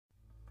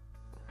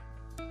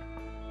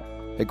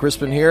Hey,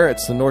 Crispin here.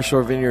 It's the North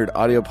Shore Vineyard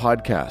audio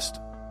podcast.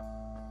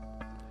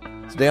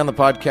 Today on the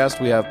podcast,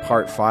 we have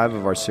part 5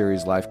 of our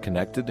series, Life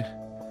Connected.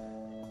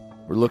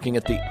 We're looking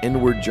at the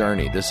inward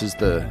journey. This is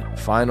the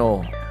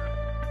final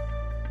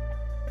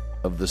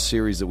of the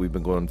series that we've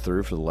been going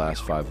through for the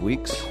last 5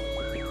 weeks.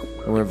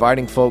 And we're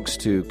inviting folks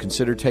to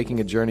consider taking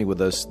a journey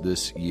with us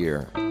this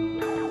year.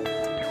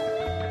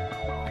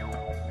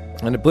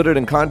 And to put it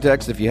in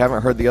context, if you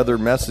haven't heard the other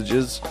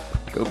messages,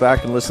 go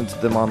back and listen to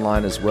them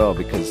online as well,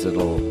 because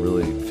it'll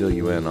really fill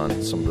you in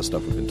on some of the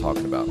stuff we've been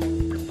talking about.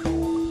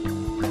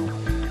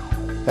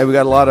 Hey, we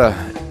got a lot of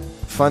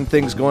fun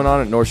things going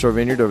on at North Shore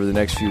Vineyard over the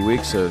next few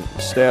weeks, so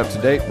stay up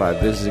to date by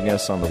visiting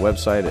us on the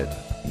website at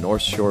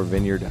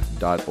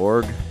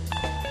northshorevineyard.org.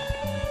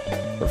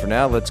 But for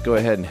now, let's go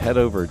ahead and head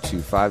over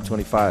to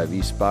 525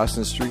 East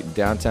Boston Street,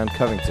 downtown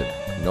Covington,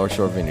 North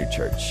Shore Vineyard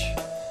Church.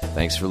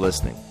 Thanks for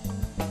listening.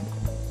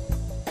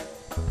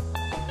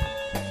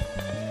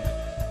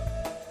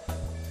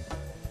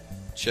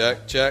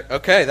 Check, check.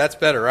 Okay, that's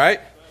better, right?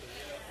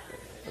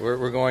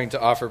 We're going to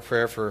offer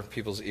prayer for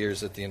people's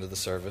ears at the end of the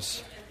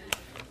service.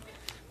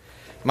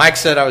 Mike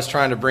said I was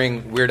trying to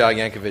bring Weird Al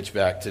Yankovic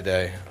back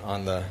today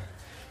on the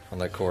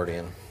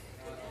accordion.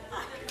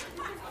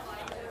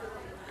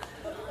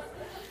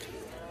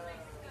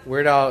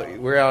 Weird Al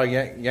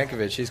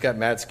Yankovic, he's got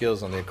mad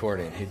skills on the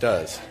accordion. He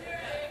does.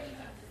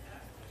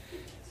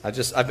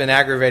 I've been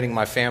aggravating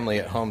my family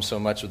at home so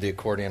much with the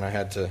accordion, I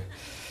had to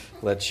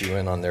let you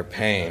in on their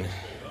pain.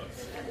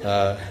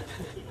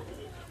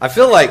 I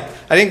feel like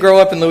I didn't grow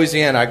up in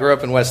Louisiana. I grew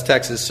up in West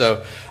Texas,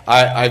 so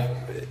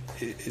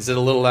is it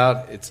a little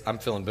loud? I'm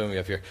feeling boomy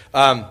up here.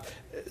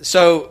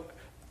 So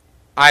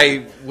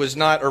I was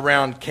not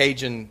around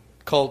Cajun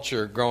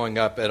culture growing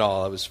up at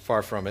all. I was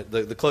far from it.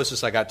 The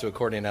closest I got to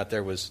accordion out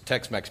there was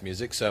Tex-Mex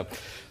music. So,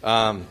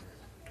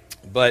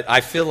 but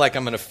I feel like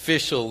I'm an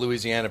official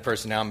Louisiana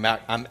person now. I'm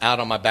out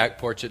on my back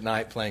porch at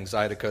night playing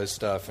Zydeco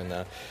stuff,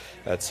 and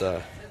that's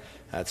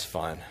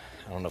fun.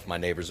 I don't know if my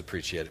neighbors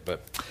appreciate it,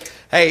 but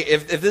hey,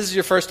 if this is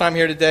your first time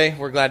here today,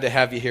 we're glad to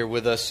have you here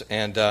with us.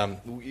 And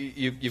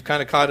you've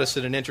kind of caught us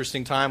at an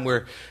interesting time.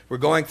 We're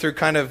going through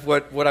kind of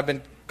what I've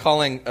been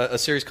calling a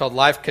series called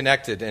Life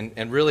Connected,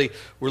 and really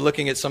we're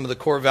looking at some of the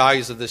core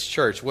values of this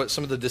church, what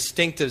some of the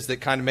distinctives that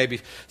kind of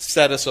maybe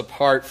set us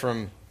apart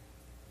from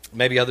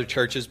maybe other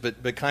churches,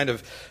 but kind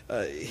of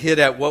hit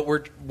at what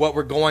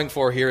we're going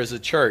for here as a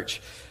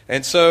church.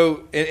 And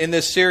so in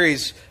this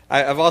series,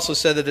 I've also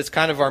said that it's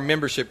kind of our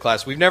membership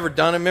class. We've never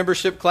done a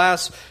membership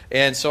class,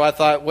 and so I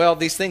thought, well,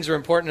 these things are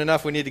important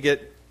enough. We need to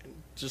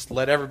just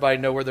let everybody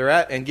know where they're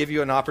at and give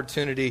you an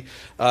opportunity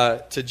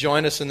to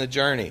join us in the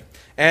journey.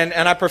 And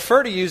I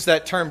prefer to use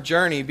that term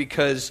journey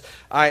because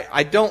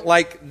I don't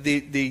like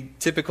the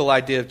typical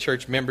idea of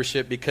church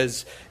membership,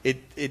 because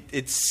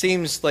it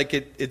seems like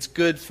it's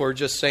good for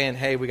just saying,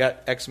 hey, we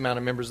got X amount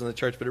of members in the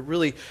church, but it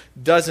really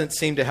doesn't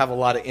seem to have a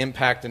lot of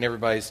impact in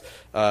everybody's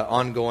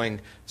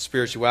ongoing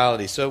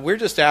spirituality. So we're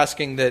just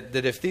asking that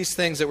if these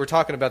things that we're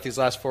talking about these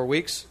last 4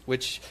 weeks,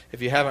 which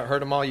if you haven't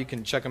heard them all, you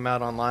can check them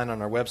out online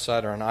on our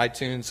website or on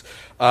iTunes.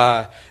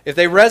 If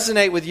they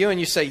resonate with you and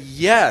you say,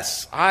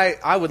 yes,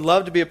 I would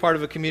love to be a part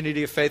of a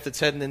community of faith that's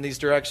heading in these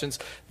directions,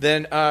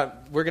 then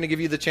we're going to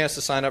give you the chance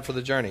to sign up for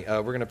the journey.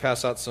 We're going to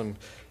pass out some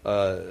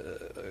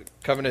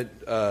covenant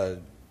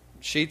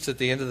sheets at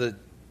the end of the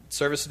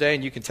service today,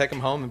 and you can take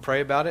them home and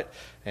pray about it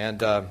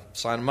and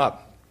sign them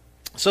up.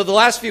 So the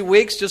last few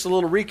weeks, just a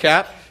little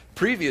recap.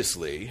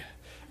 Previously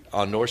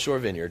on North Shore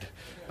Vineyard,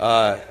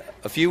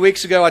 a few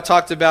weeks ago, I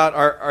talked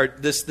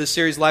about this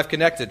series, Life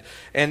Connected,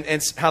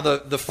 and how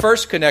the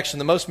first connection,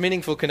 the most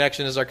meaningful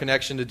connection, is our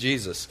connection to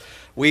Jesus.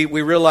 We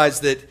realize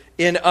that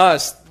in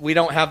us, we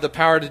don't have the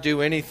power to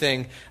do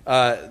anything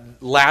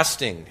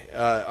lasting.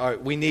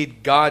 We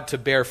need God to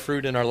bear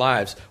fruit in our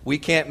lives. We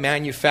can't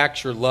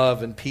manufacture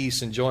love and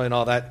peace and joy and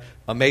all that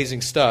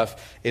amazing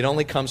stuff. It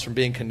only comes from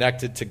being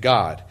connected to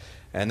God.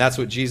 And that's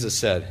what Jesus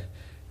said.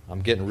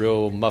 I'm getting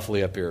real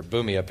muffly up here,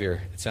 boomy up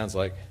here, it sounds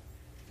like.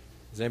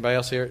 Does anybody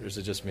else hear it, or is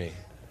it just me?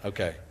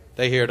 Okay,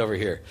 they hear it over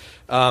here.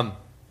 So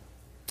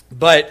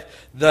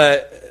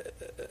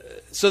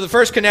the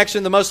first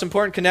connection, the most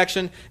important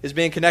connection, is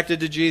being connected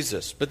to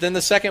Jesus. But then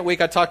the second week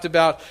I talked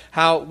about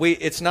how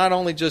it's not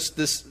only just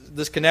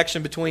this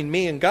connection between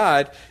me and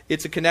God,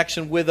 it's a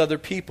connection with other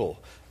people.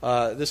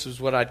 This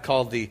is what I'd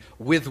call the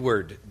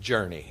withward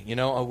journey.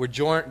 We're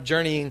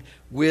journeying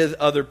with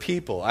other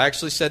people. I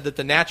actually said that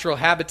the natural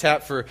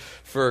habitat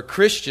for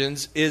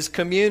Christians is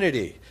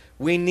community.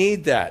 We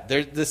need that.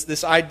 There's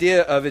this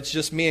idea of it's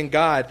just me and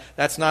God.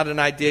 That's not an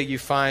idea you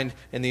find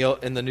in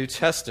the New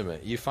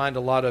Testament. You find a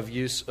lot of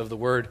use of the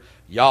word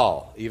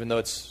y'all, even though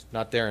it's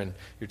not there in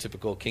your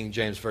typical King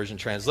James Version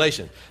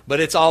translation. But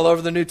it's all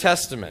over the New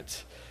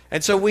Testament.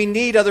 And so we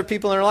need other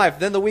people in our life.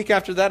 Then the week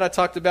after that, I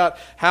talked about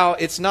how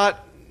it's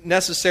not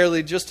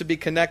necessarily just to be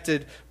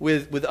connected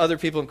with other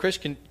people in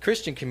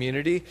Christian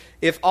community.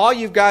 If all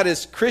you've got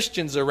is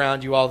Christians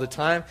around you all the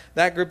time,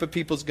 that group of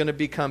people is going to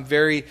become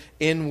very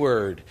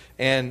inward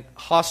and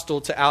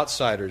hostile to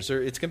outsiders.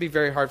 Or it's going to be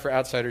very hard for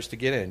outsiders to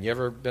get in. You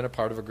ever been a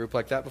part of a group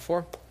like that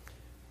before?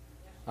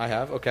 I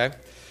have. Okay.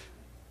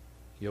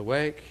 You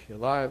awake? You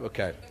alive?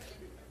 Okay.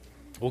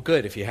 Well,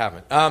 good if you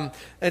haven't.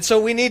 And so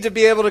we need to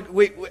be able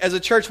to, as a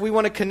church, we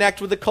want to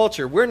connect with the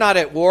culture. We're not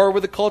at war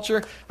with the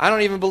culture. I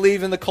don't even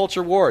believe in the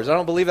culture wars. I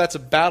don't believe that's a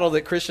battle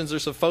that Christians are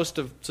supposed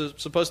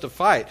to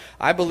fight.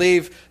 I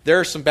believe there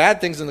are some bad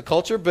things in the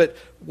culture, but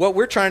what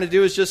we're trying to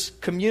do is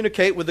just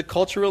communicate with the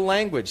cultural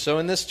language. So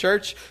in this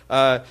church,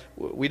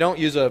 we don't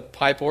use a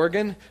pipe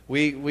organ.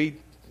 We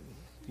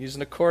use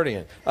an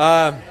accordion.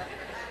 Trying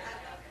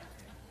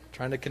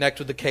to connect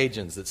with the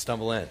Cajuns that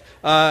stumble in.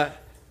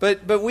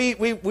 But we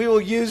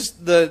will use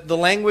the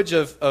language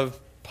of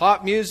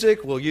pop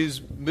music. We'll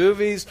use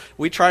movies.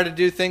 We try to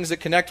do things that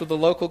connect with the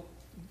local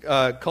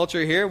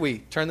culture here. We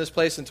turn this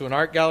place into an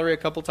art gallery a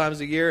couple times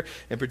a year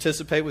and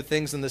participate with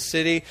things in the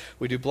city.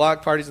 We do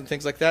blog parties and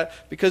things like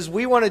that because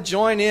we want to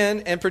join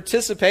in and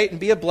participate and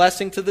be a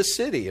blessing to the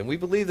city. And we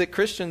believe that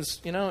Christians,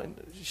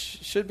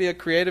 should be a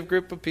creative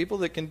group of people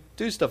that can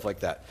do stuff like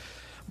that.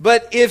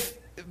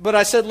 But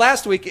I said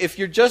last week, if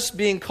you're just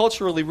being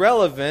culturally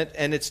relevant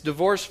and it's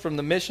divorced from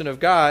the mission of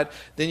God,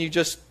 then you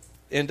just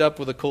end up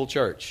with a cool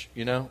church.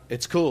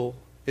 It's cool,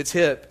 it's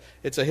hip,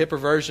 it's a hipper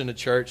version of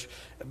church,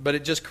 but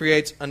it just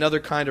creates another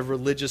kind of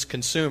religious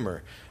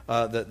consumer,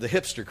 the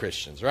hipster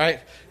Christians,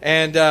 right?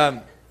 And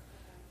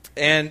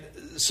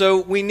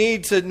so we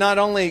need to not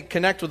only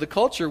connect with the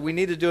culture, we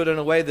need to do it in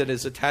a way that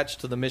is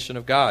attached to the mission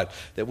of God,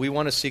 that we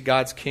want to see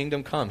God's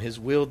kingdom come, His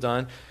will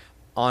done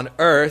on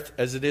earth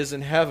as it is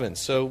in heaven.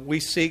 So we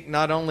seek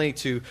not only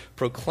to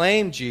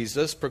proclaim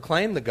Jesus,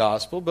 proclaim the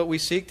gospel, but we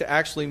seek to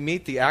actually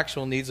meet the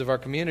actual needs of our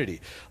community,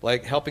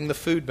 like helping the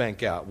food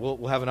bank out.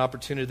 We'll have an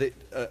opportunity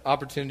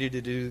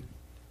to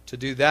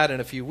do that in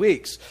a few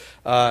weeks.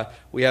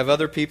 We have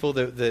other people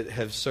that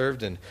have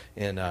served in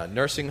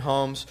nursing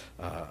homes.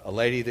 A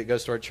lady that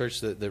goes to our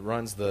church that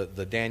runs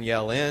the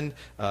Danielle Inn,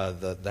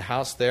 the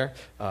house there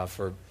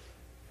for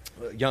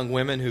young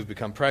women who've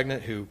become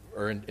pregnant, who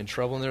are in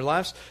trouble in their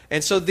lives.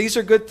 And so these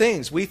are good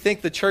things. We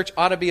think the church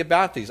ought to be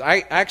about these.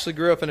 I actually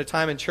grew up in a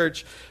time in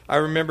church. I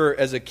remember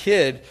as a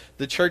kid,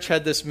 the church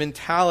had this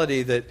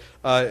mentality that,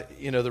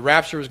 the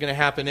rapture was going to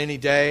happen any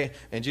day,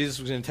 and Jesus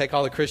was going to take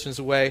all the Christians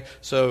away.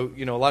 So,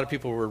 a lot of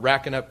people were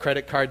racking up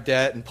credit card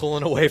debt and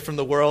pulling away from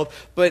the world.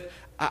 But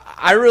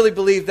I really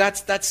believe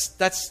that's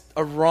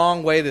a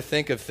wrong way to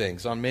think of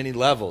things on many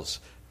levels.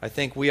 I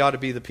think we ought to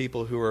be the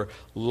people who are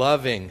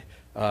loving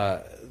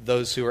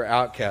those who are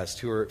outcast,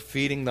 who are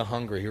feeding the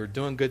hungry, who are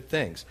doing good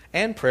things,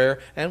 and prayer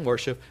and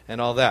worship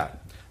and all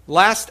that.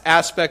 Last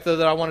aspect, though,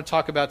 that I want to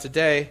talk about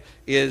today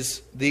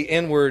is the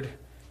inward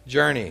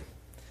journey.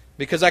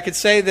 Because I could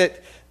say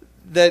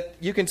that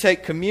you can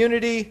take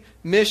community,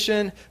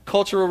 mission,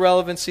 cultural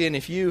relevancy, and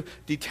if you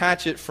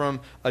detach it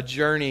from a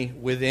journey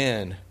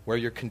within, where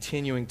you're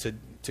continuing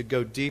to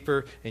go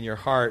deeper in your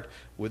heart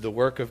with the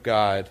work of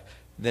God,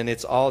 then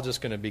it's all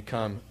just going to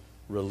become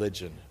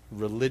religion.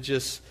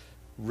 Religious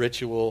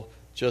ritual,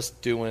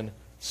 just doing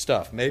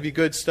stuff. Maybe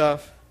good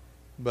stuff,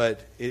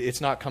 but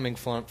it's not coming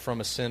from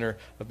a center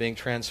of being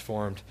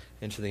transformed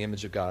into the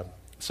image of God.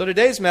 So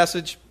today's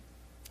message,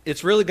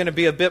 it's really going to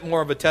be a bit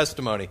more of a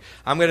testimony.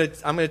 I'm going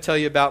to tell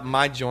you about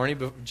my journey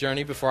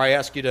before I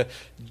ask you to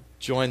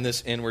join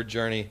this inward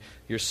journey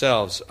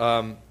yourselves.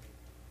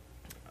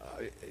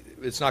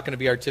 It's not going to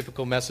be our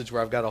typical message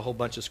where I've got a whole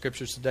bunch of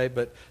scriptures today,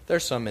 but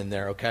there's some in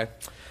there, okay?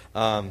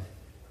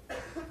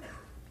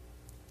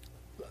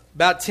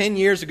 About 10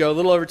 years ago, a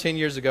little over 10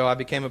 years ago, I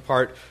became a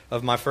part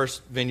of my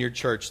first Vineyard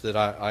church that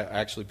I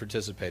actually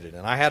participated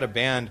in. I had a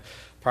band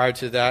prior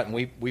to that, and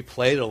we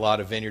played a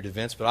lot of Vineyard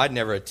events, but I'd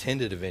never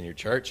attended a Vineyard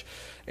church.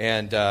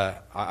 And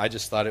I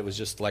just thought it was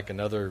just like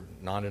another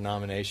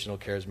non-denominational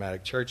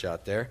charismatic church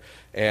out there.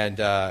 And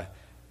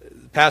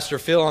Pastor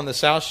Phil on the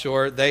South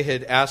Shore, they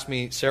had asked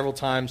me several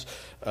times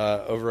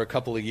over a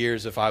couple of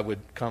years if I would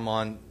come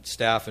on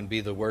staff and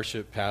be the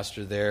worship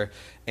pastor there.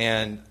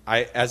 And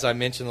as I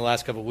mentioned the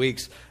last couple of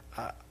weeks,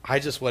 I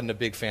just wasn't a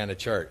big fan of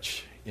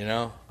church.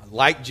 I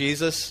liked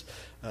Jesus,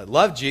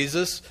 loved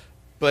Jesus,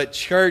 but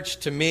church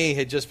to me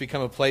had just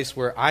become a place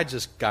where I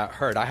just got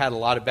hurt. I had a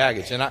lot of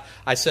baggage. And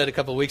I said a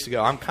couple of weeks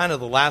ago, I'm kind of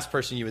the last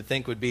person you would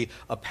think would be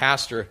a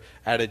pastor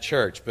at a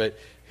church, but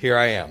here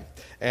I am.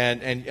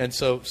 And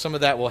so some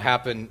of that will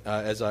happen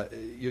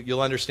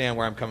you'll understand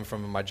where I'm coming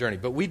from in my journey.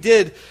 But we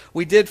did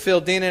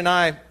feel, Dina and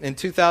I, in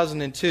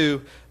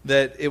 2002,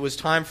 that it was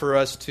time for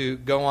us to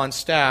go on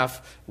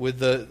staff with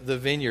the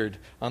Vineyard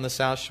on the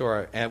South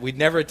Shore. And we'd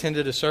never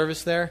attended a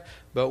service there,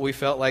 but we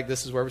felt like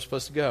this is where we're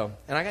supposed to go.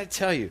 And I got to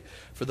tell you,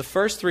 for the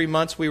first 3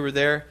 months we were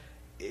there,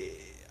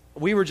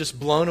 we were just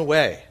blown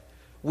away.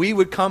 We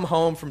would come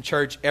home from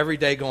church every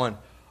day going,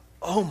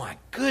 oh my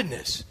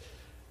goodness,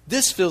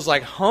 this feels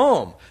like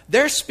home.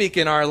 They're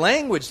speaking our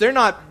language. They're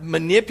not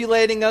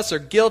manipulating us or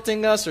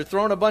guilting us or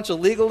throwing a bunch of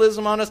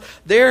legalism on us.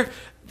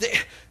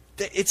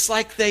 It's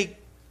like they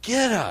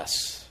get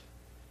us.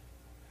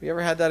 Have you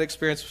ever had that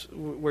experience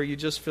where you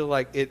just feel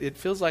like it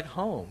feels like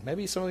home?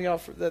 Maybe some of y'all,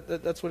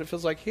 that's what it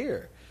feels like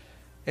here.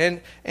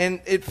 And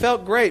it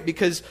felt great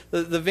because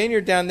the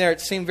vineyard down there, it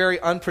seemed very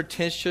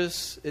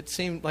unpretentious. It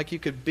seemed like you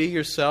could be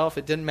yourself.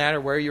 It didn't matter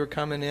where you were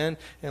coming in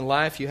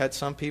life. You had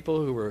some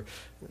people who were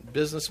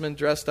businessmen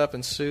dressed up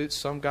in suits,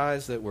 some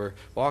guys that were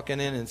walking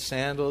in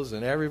sandals,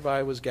 and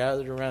everybody was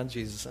gathered around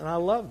Jesus. And I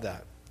love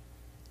that.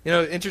 You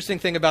know, interesting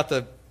thing about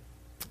the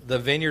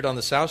vineyard on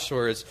the South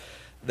Shore is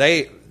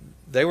they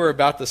were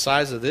about the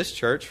size of this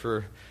church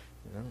for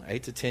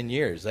 8 to 10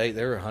 years. They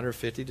were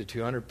 150 to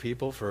 200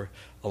 people for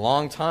a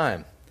long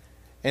time.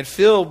 And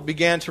Phil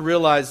began to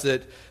realize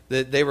that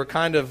they were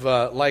kind of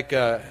like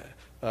a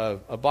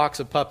box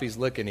of puppies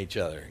licking each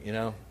other, you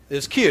know.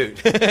 It's cute.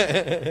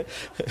 But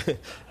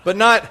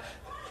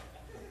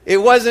it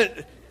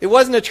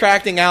wasn't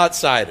attracting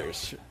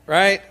outsiders,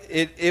 right?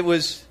 It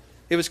was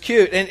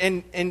cute.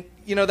 And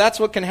you know, that's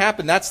what can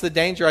happen. That's the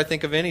danger, I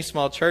think, of any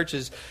small church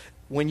is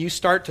when you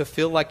start to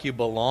feel like you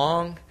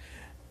belong.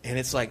 And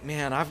it's like,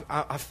 man,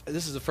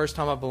 this is the first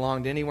time I've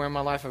belonged anywhere in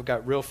my life. I've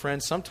got real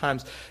friends.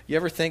 Sometimes you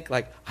ever think,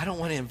 like, I don't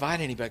want to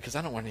invite anybody because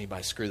I don't want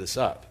anybody to screw this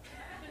up,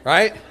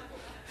 right?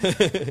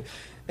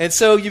 And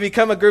so you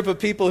become a group of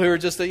people who are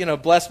just,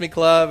 Bless Me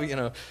Club,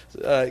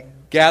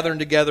 gathering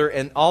together,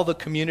 and all the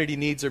community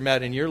needs are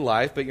met in your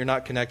life, but you're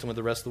not connecting with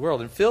the rest of the world.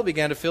 And Phil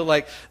began to feel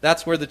like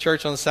that's where the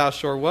church on the South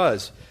Shore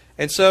was.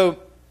 And so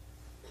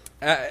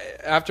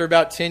after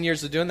about 10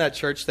 years of doing that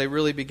church, they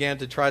really began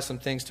to try some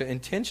things to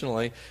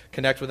intentionally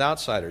connect with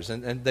outsiders.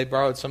 And they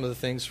borrowed some of the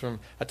things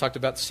from, I talked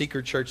about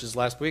seeker churches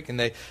last week, and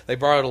they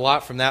borrowed a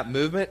lot from that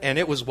movement, and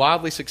it was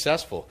wildly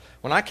successful.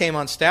 When I came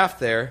on staff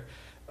there,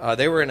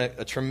 they were in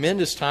a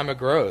tremendous time of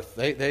growth.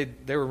 They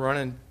were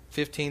running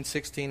 15,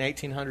 16,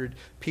 1,800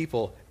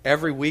 people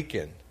every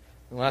weekend.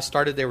 When I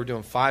started, they were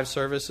doing 5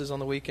 services on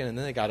the weekend, and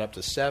then they got up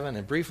to 7,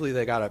 and briefly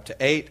they got up to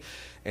 8,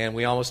 and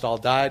we almost all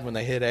died when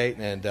they hit 8,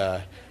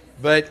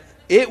 but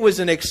it was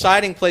an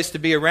exciting place to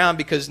be around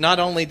because not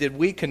only did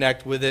we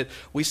connect with it,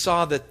 we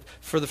saw that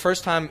for the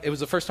first time, it was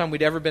the first time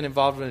we'd ever been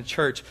involved in a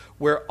church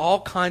where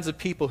all kinds of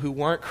people who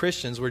weren't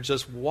Christians were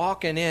just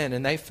walking in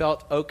and they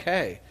felt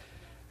okay.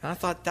 And I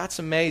thought, that's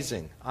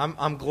amazing.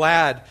 I'm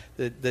glad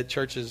that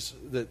churches,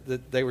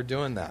 that they were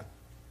doing that.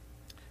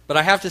 But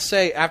I have to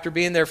say, after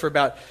being there for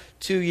about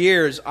 2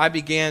 years, I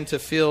began to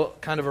feel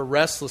kind of a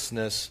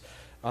restlessness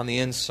on the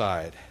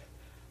inside.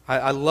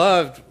 I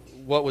loved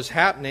what was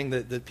happening,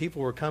 that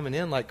people were coming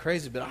in like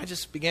crazy, but I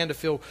just began to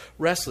feel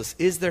restless.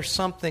 Is there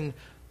something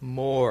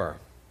more?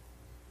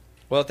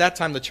 Well, at that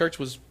time, the church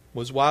was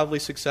wildly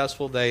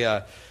successful. They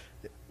had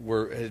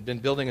been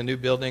building a new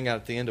building out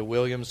at the end of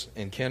Williams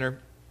and Kenner.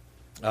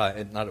 Not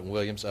at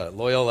Williams,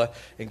 Loyola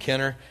and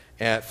Kenner.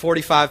 At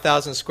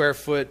 45,000 square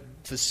foot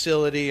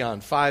facility on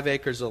 5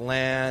 acres of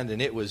land,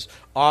 and it was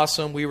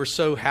awesome. We were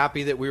so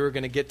happy that we were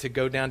going to get to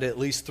go down to at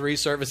least 3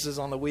 services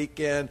on the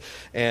weekend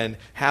and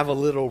have a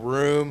little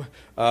room.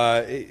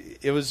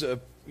 It was,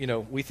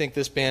 we think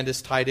this band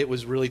is tight. It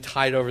was really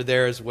tight over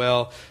there as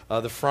well.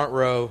 The front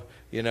row,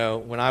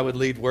 when I would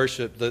lead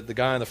worship, the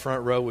guy in the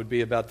front row would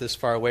be about this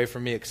far away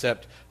from me,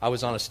 except I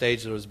was on a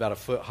stage that was about a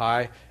foot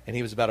high, and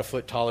he was about a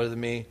foot taller than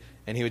me,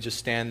 and he would just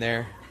stand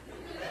there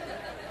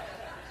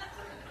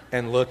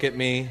and look at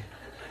me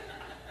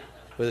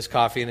with his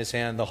coffee in his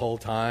hand the whole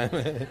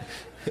time.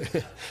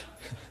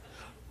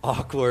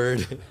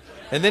 Awkward.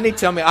 And then he'd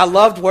tell me, I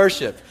loved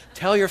worship.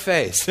 Tell your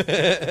face.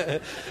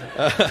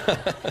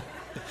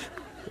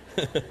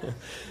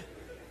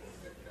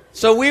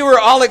 So we were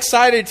all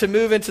excited to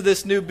move into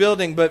this new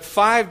building, but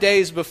 5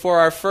 days before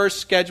our first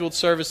scheduled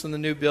service in the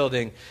new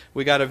building,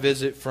 we got a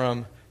visit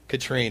from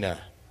Katrina.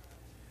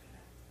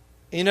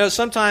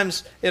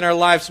 Sometimes in our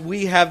lives,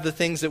 we have the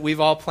things that we've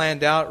all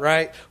planned out,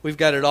 right? We've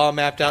got it all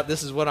mapped out.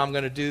 This is what I'm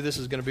going to do. This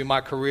is going to be my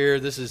career.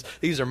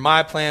 These are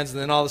my plans. And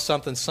then all of a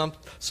sudden,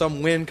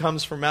 some wind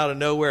comes from out of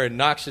nowhere and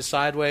knocks you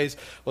sideways.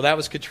 Well, that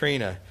was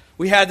Katrina.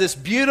 We had this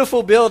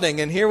beautiful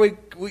building, and here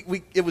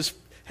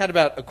had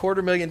about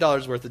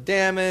 $250,000 worth of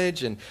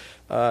damage. And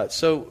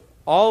so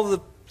all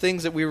the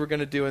things that we were going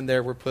to do in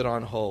there were put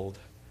on hold.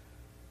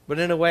 But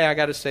in a way, I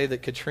got to say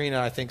that Katrina,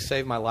 I think,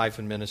 saved my life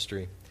in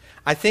ministry.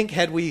 I think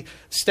had we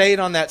stayed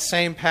on that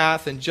same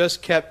path and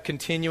just kept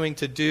continuing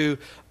to do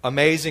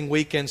amazing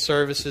weekend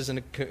services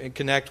and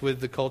connect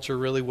with the culture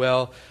really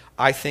well,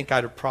 I think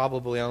I'd have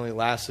probably only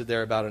lasted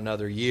there about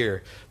another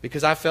year,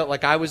 because I felt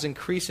like I was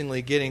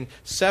increasingly getting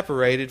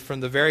separated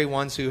from the very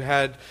ones who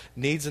had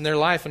needs in their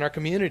life in our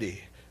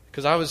community,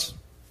 because I was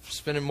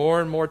spending more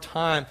and more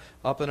time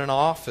up in an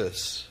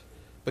office.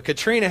 But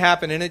Katrina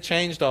happened, and it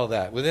changed all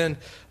that. Within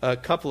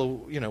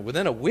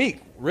within a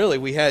week, really,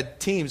 we had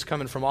teams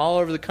coming from all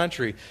over the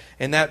country,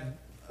 and that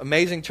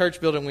amazing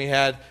church building we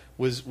had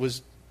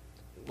was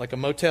like a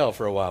motel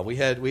for a while. We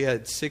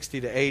had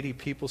 60 to 80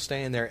 people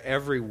staying there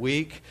every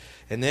week.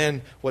 And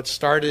then what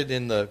started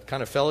in the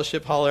kind of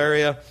fellowship hall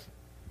area,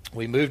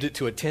 we moved it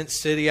to a tent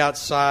city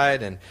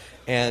outside,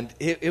 and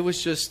it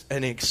was just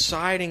an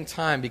exciting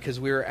time because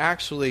we were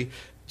actually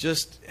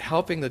just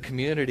helping the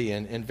community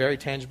in very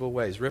tangible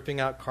ways, ripping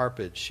out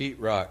carpet,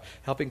 sheetrock,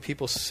 helping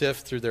people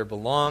sift through their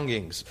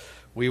belongings.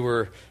 We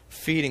were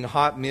feeding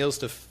hot meals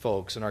to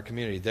folks in our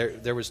community.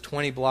 There was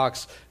 20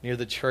 blocks near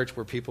the church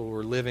where people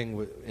were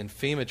living in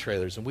FEMA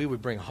trailers, and we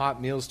would bring hot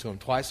meals to them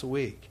twice a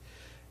week.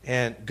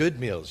 And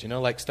good meals,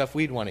 like stuff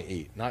we'd want to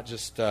eat, not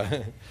just...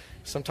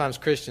 sometimes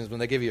Christians, when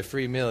they give you a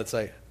free meal, it's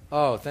like,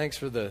 oh, thanks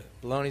for the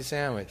bologna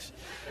sandwich.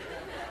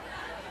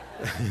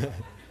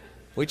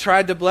 We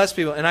tried to bless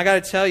people, and I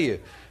got to tell you,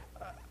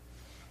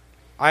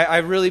 I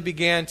really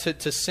began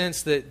to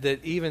sense that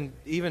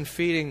even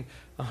feeding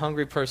a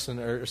hungry person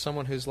or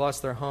someone who's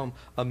lost their home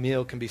a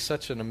meal can be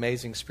such an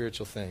amazing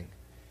spiritual thing.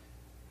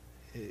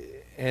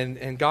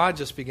 And God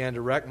just began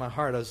to wreck my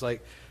heart. I was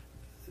like,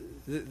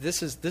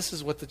 this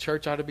is what the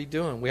church ought to be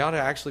doing. We ought to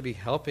actually be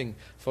helping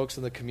folks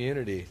in the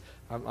community.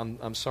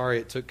 I'm sorry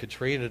it took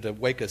Katrina to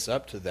wake us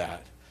up to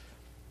that.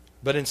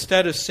 But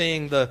instead of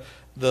seeing the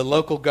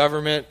local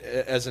government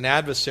as an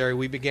adversary,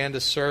 we began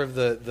to serve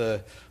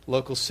the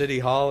local city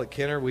hall at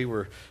Kenner.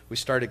 We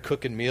started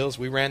cooking meals.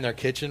 We ran their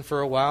kitchen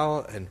for a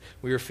while, and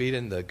we were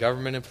feeding the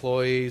government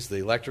employees, the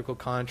electrical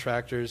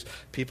contractors,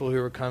 people who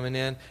were coming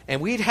in.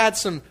 And we'd had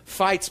some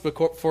fights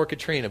before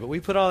Katrina, but we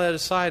put all that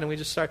aside, and we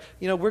just started,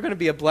 we're going to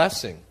be a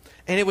blessing.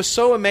 And it was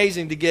so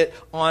amazing to get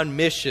on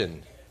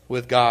mission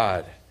with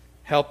God,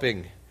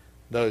 helping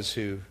those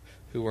who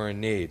were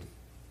in need.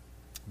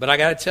 But I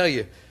got to tell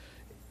you,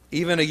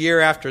 even a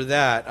year after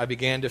that, I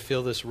began to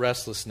feel this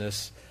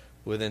restlessness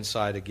within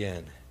inside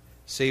again.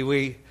 See,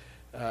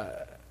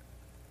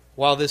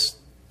 while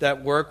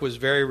that work was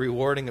very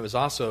rewarding, it was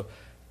also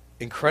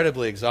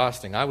incredibly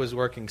exhausting. I was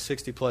working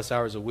 60-plus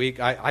hours a week.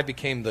 I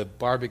became the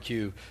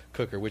barbecue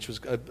cooker, which was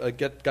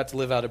got to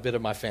live out a bit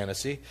of my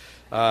fantasy.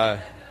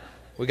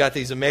 We got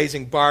these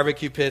amazing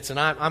barbecue pits, and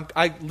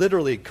I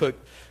literally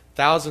cooked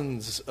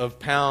thousands of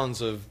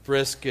pounds of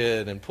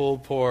brisket and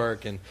pulled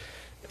pork and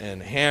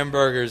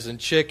hamburgers and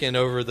chicken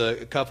over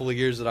the couple of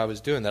years that I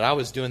was doing that. I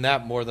was doing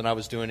that more than I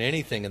was doing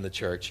anything in the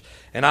church.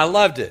 And I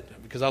loved it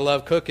because I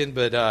love cooking,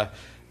 but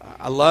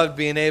I loved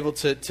being able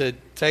to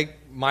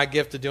take my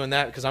gift of doing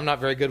that because I'm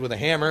not very good with a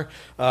hammer,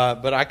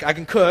 but I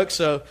can cook,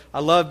 so I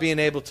love being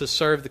able to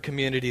serve the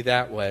community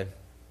that way.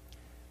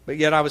 But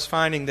yet I was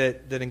finding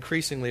that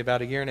increasingly,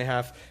 about a year and a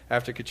half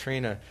after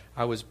Katrina,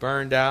 I was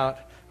burned out,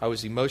 I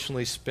was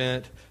emotionally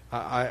spent,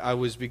 I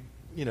was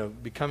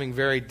becoming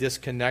very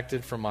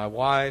disconnected from my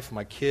wife,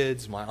 my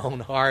kids, my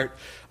own heart.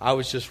 I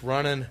was just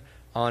running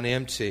on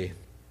empty.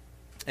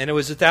 And it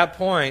was at that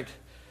point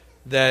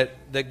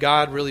that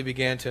God really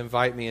began to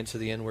invite me into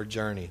the inward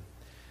journey.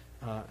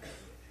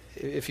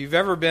 If you've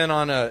ever been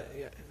on I'm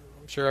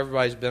sure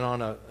everybody's been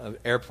on an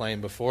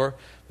airplane before,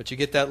 but you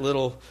get that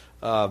little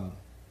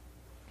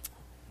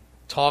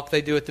talk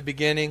they do at the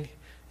beginning,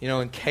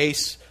 in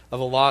case of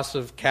a loss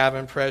of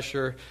cabin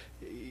pressure,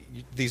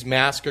 these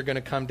masks are going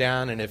to come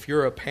down, and if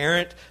you're a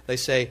parent, they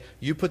say,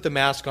 you put the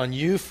mask on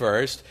you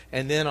first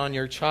and then on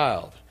your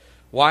child.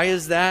 Why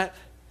is that?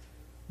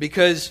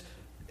 Because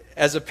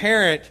as a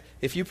parent,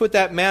 if you put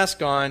that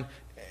mask on,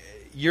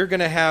 you're going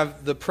to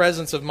have the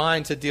presence of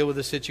mind to deal with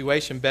the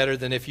situation better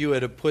than if you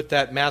had put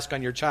that mask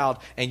on your child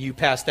and you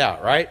passed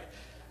out, right?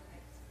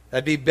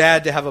 That'd be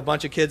bad to have a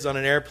bunch of kids on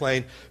an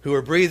airplane who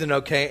are breathing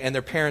okay and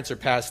their parents are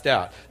passed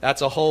out.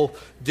 That's a whole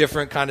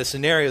different kind of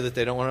scenario that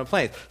they don't want on a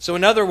plane. So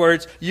in other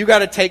words, you got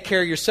to take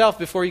care of yourself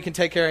before you can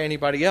take care of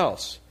anybody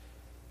else.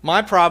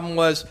 My problem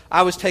was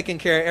I was taking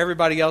care of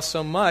everybody else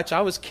so much,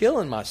 I was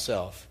killing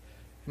myself.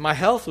 My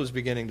health was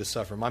beginning to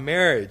suffer. My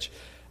marriage,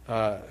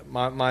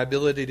 my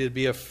ability to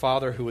be a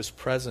father who was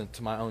present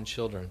to my own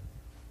children.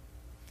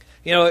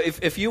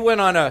 If you went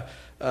on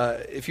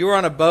if you were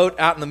on a boat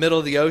out in the middle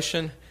of the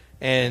ocean,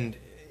 and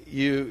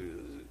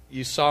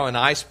you saw an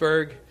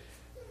iceberg,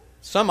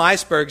 some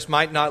icebergs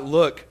might not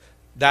look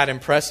that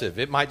impressive.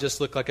 It might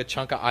just look like a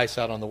chunk of ice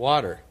out on the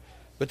water.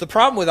 But the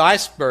problem with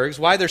icebergs,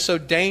 why they're so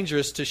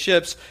dangerous to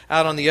ships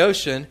out on the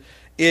ocean,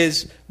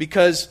 is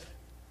because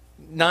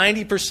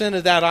 90%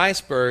 of that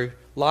iceberg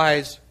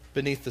lies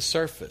beneath the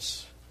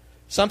surface.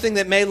 Something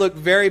that may look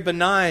very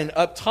benign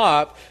up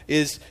top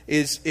is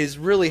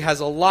really has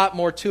a lot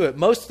more to it.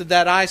 Most of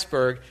that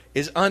iceberg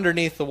is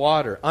underneath the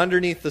water,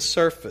 underneath the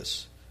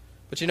surface.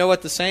 But you know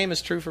what? The same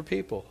is true for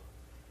people.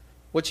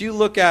 What you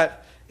look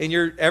at in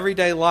your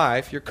everyday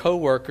life, your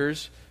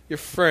coworkers, your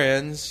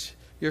friends,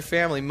 your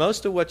family,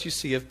 most of what you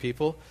see of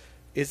people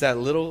is that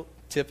little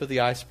tip of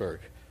the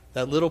iceberg,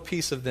 that little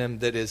piece of them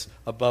that is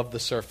above the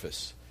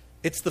surface.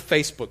 It's the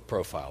Facebook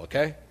profile,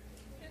 okay?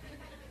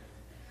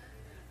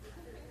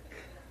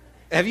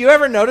 Have you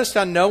ever noticed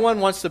how no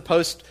one wants to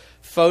post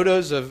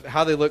photos of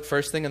how they look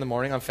first thing in the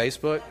morning on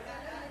Facebook?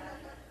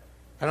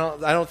 I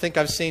don't think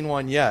I've seen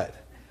one yet.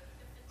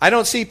 I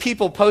don't see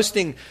people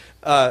posting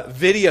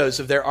videos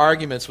of their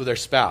arguments with their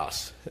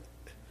spouse.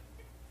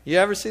 You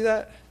ever see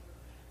that?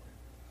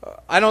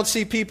 I don't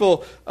see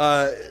people,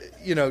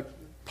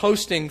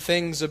 posting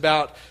things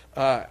about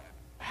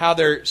how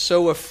they're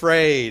so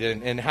afraid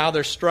and how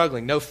they're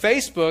struggling. No,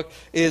 Facebook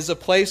is a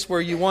place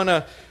where you want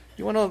to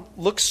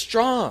look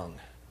strong,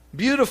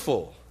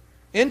 beautiful,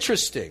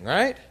 interesting,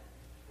 right?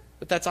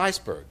 But that's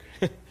iceberg.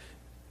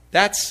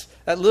 That's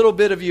that little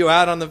bit of you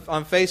out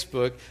on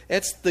Facebook.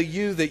 It's the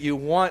you that you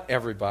want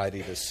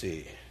everybody to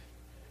see.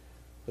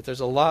 But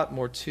there's a lot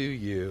more to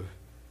you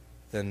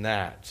than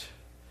that.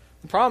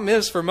 The problem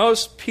is, for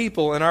most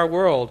people in our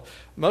world,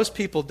 most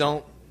people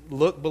don't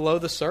look below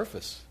the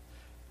surface.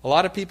 A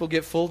lot of people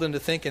get fooled into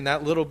thinking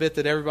that little bit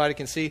that everybody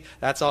can see,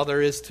 that's all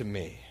there is to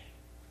me.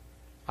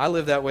 I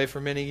lived that way for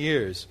many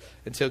years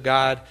until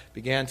God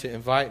began to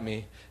invite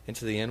me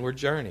into the inward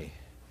journey,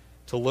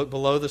 to look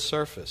below the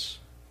surface,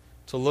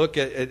 to look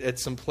at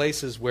some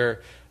places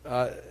where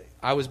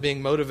I was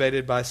being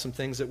motivated by some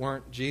things that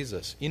weren't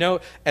Jesus. You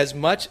know, as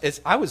much as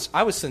I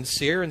was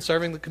sincere in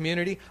serving the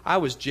community, I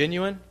was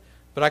genuine,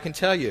 but I can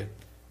tell you,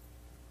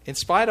 in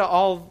spite of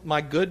all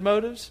my good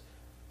motives,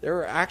 there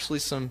were actually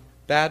some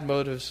bad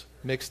motives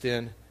mixed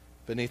in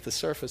beneath the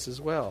surface as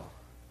well.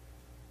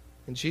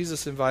 And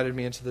Jesus invited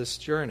me into this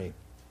journey.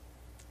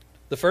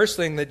 The first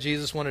thing that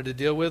Jesus wanted to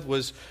deal with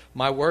was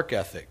my work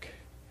ethic.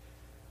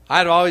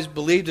 I'd always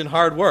believed in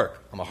hard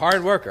work. I'm a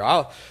hard worker.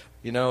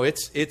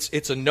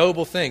 It's a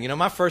noble thing. You know,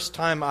 my first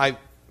time I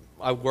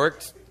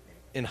worked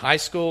in high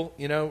school,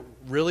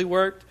 really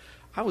worked,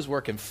 I was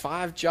working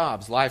 5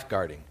 jobs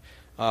lifeguarding,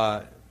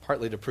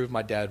 partly to prove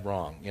my dad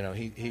wrong.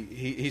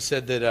 He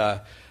said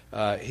that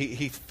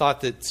he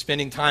thought that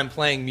spending time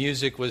playing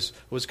music was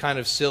kind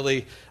of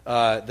silly,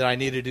 that I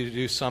needed to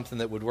do something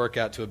that would work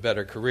out to a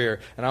better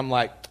career. And I'm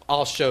like,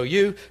 I'll show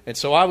you. And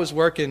so I was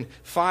working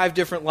 5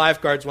 different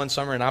lifeguards one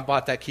summer, and I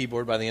bought that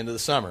keyboard by the end of the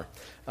summer.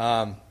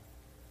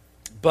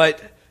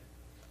 But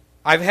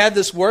I've had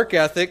this work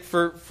ethic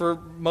for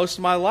most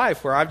of my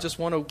life where I just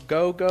want to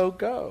go, go,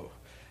 go.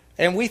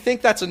 And we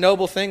think that's a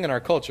noble thing in our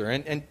culture.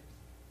 And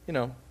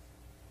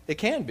it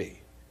can be.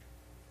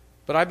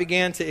 But I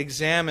began to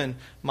examine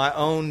my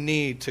own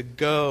need to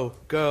go,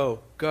 go,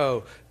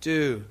 go,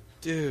 do,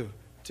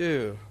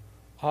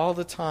 all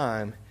the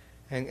time.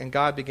 And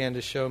God began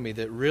to show me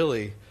that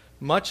really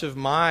much of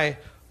my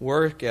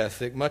work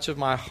ethic, much of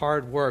my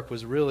hard work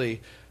was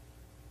really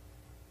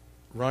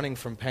running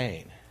from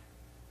pain.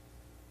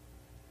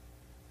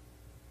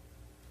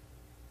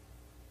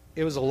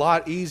 It was a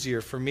lot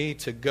easier for me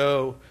to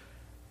go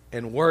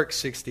and work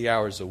 60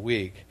 hours a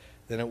week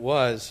than it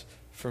was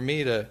for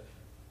me to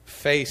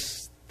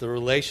face the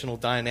relational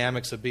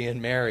dynamics of being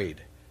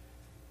married,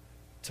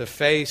 to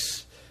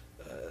face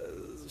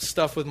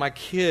stuff with my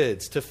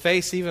kids, to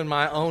face even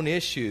my own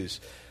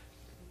issues.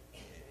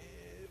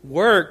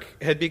 Work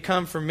had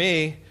become for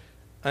me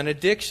an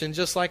addiction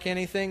just like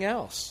anything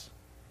else.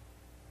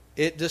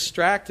 It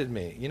distracted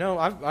me.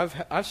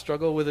 I've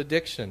struggled with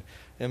addiction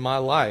in my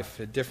life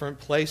at different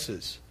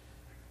places.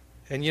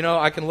 And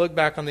I can look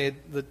back on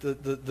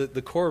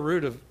the core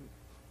root of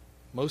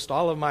most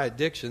all of my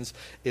addictions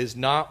is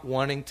not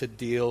wanting to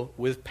deal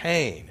with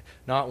pain,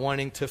 not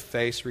wanting to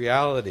face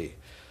reality.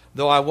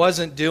 Though I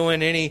wasn't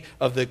doing any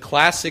of the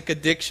classic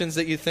addictions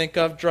that you think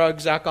of,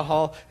 drugs,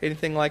 alcohol,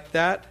 anything like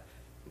that,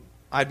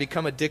 I'd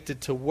become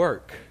addicted to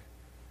work.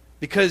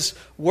 Because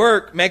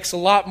work makes a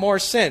lot more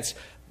sense.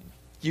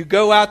 You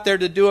go out there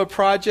to do a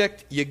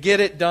project, you get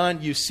it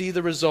done, you see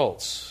the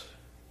results.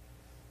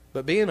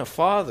 But being a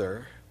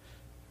father,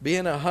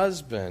 being a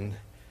husband,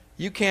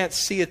 you can't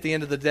see at the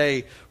end of the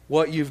day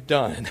what you've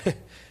done.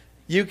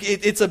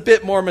 It's a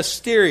bit more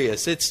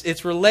mysterious.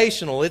 It's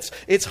relational.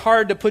 It's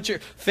hard to put your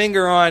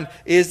finger on,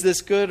 is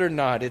this good or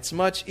not? It's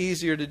much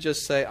easier to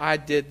just say, I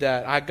did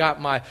that. I got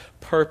my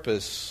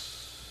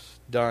purpose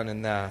done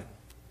in that.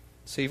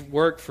 See,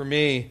 work for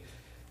me,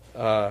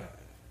 I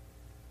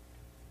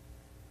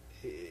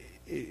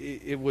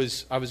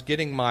was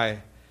getting my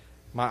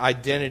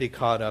identity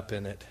caught up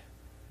in it,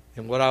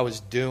 in what I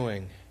was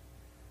doing.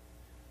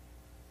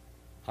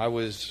 I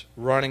was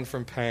running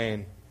from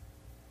pain.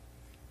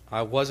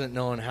 I wasn't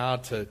knowing how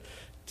to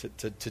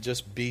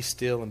just be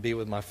still and be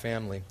with my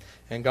family.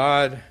 And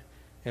God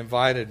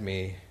invited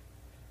me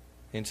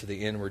into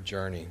the inward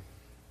journey.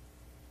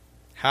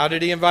 How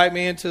did He invite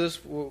me into this?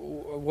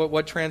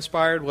 What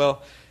transpired?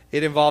 Well,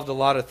 it involved a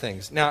lot of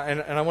things. Now,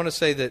 and I want to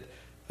say that,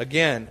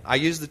 again, I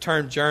use the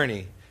term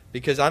journey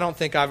because I don't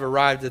think I've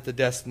arrived at the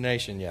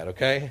destination yet,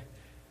 okay?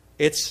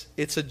 It's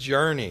a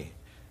journey.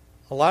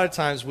 A lot of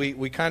times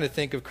we kind of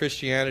think of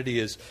Christianity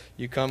as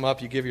you come up,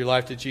 you give your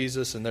life to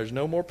Jesus, and there's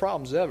no more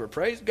problems ever.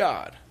 Praise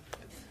God.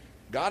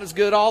 God is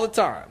good all the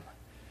time.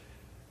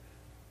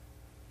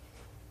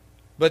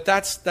 But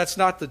that's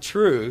not the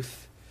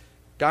truth.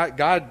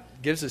 God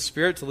gives His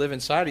Spirit to live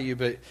inside of you,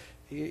 but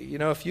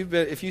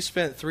if you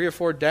spent 3 or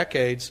 4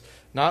 decades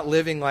not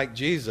living like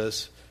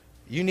Jesus,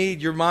 You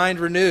need your mind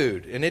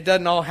renewed. And it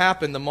doesn't all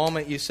happen the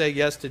moment you say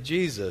yes to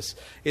Jesus.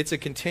 It's a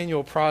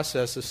continual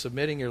process of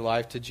submitting your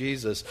life to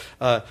Jesus,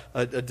 a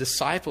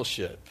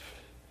discipleship,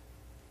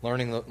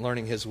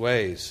 learning His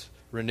ways,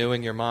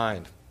 renewing your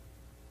mind.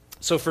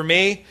 So for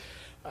me,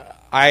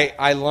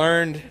 I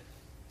learned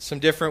some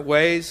different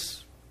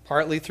ways,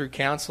 partly through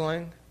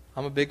counseling.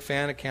 I'm a big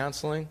fan of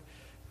counseling.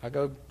 I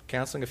go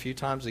counseling a few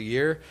times a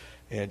year,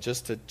 and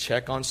just to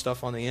check on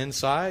stuff on the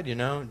inside,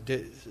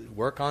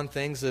 work on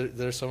things that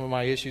are some of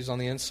my issues on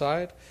the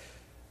inside.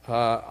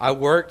 I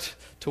worked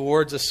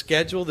towards a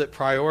schedule that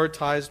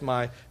prioritized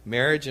my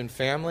marriage and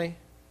family.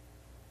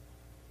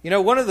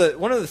 One of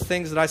the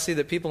things that I see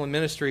that people in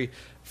ministry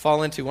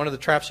fall into, one of the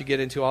traps you get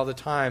into all the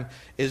time,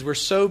 is we're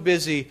so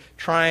busy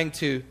trying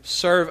to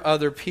serve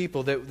other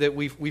people that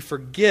we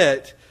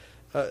forget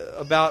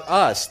about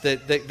us,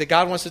 that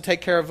God wants to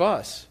take care of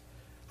us.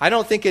 I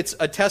don't think it's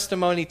a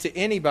testimony to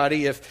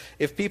anybody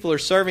if people are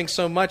serving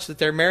so much that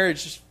their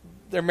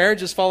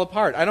marriages fall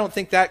apart. I don't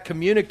think that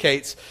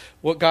communicates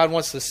what God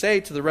wants to say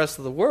to the rest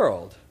of the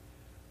world.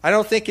 I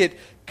don't think it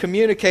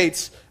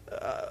communicates,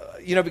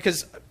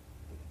 because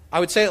I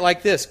would say it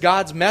like this: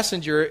 God's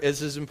messenger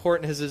is as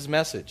important as His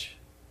message.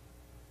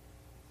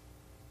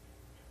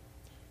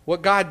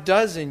 What God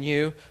does in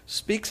you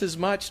speaks as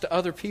much to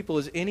other people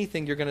as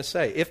anything you're going to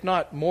say, if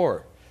not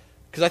more.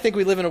 Because I think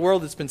we live in a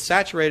world that's been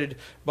saturated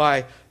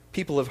by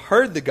people who have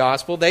heard the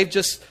gospel. They've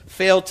just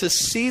failed to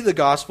see the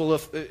gospel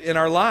in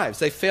our lives.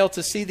 They fail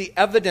to see the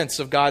evidence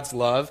of God's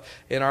love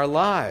in our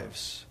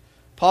lives.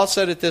 Paul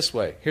said it this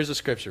way. Here's a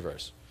scripture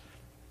verse.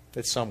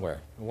 It's somewhere.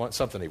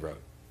 Something he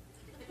wrote.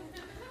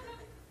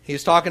 He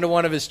was talking to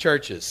one of his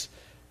churches,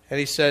 and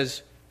he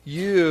says,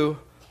 "You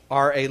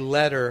are a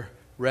letter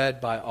read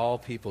by all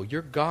people."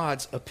 You're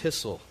God's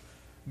epistle.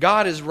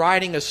 God is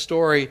writing a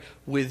story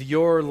with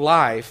your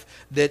life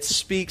that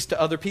speaks to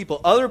other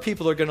people. Other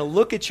people are going to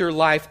look at your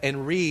life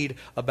and read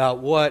about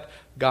what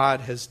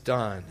God has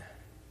done.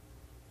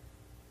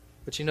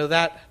 But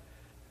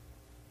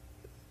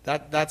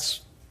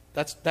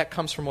that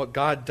comes from what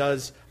God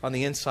does on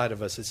the inside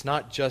of us. It's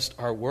not just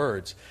our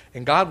words.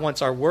 And God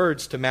wants our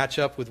words to match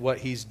up with what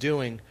He's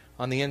doing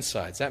on the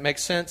inside. Does that make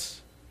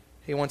sense?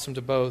 He wants them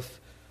to both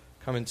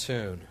come in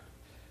tune.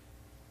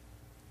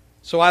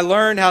 So I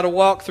learned how to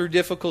walk through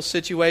difficult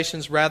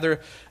situations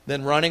rather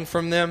than running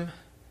from them.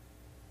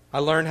 I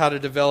learned how to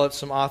develop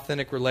some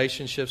authentic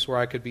relationships where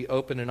I could be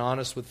open and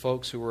honest with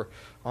folks who were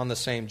on the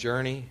same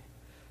journey.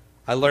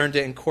 I learned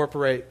to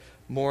incorporate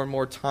more and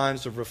more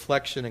times of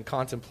reflection and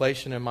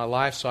contemplation in my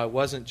life so I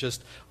wasn't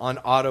just on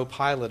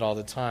autopilot all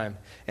the time.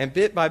 And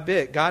bit by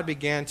bit, God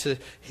began to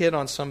hit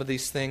on some of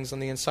these things on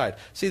the inside.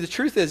 See, the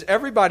truth is,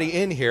 everybody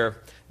in here,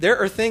 there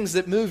are things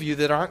that move you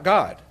that aren't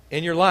God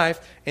in your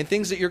life, and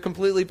things that you're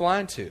completely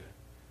blind to.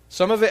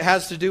 Some of it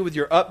has to do with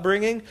your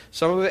upbringing.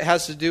 Some of it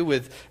has to do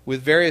with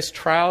various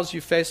trials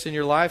you faced in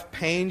your life,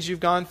 pains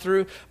you've gone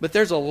through. But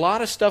there's a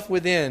lot of stuff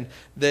within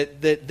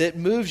that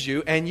moves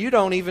you, and you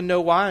don't even know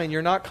why, and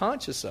you're not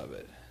conscious of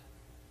it.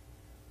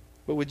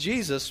 But with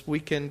Jesus, we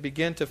can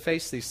begin to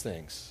face these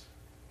things.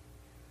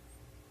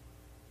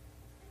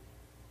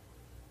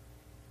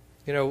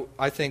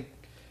 I think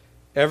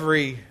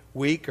every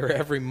week or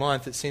every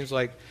month, it seems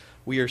like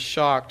we are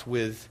shocked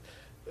with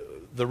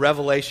the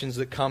revelations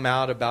that come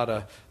out about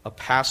a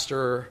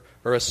pastor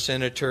or a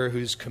senator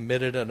who's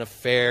committed an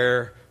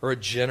affair, or a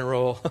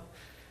general,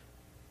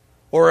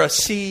 or a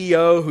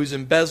CEO who's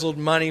embezzled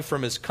money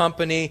from his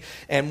company.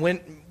 And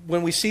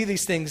when we see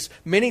these things,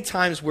 many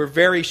times we're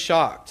very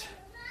shocked.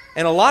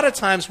 And a lot of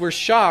times we're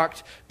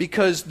shocked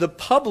because the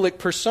public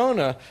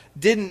persona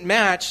didn't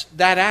match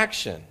that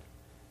action.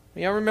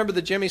 Remember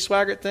the Jimmy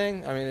Swaggart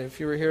thing? I mean, if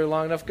you were here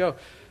long enough ago.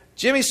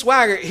 Jimmy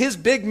Swaggart, his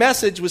big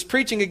message was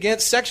preaching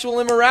against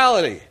sexual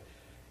immorality.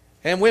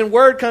 And when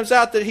word comes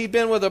out that he'd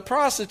been with a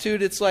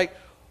prostitute, it's like,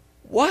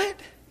 what?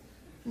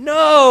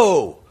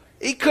 No!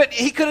 He could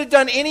have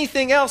done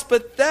anything else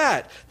but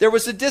that. There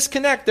was a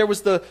disconnect. There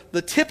was the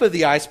tip of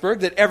the iceberg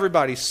that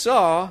everybody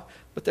saw,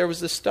 but there was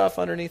this stuff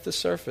underneath the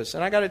surface.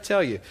 And I got to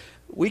tell you,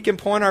 we can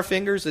point our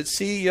fingers at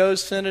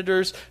CEOs,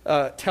 senators,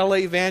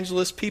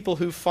 televangelists, people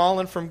who've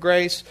fallen from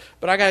grace,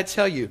 but I got to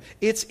tell you,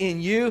 it's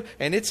in you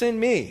and it's in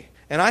me.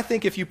 And I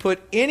think if you put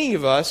any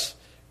of us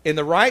in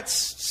the right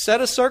set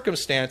of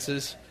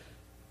circumstances,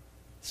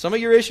 some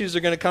of your issues are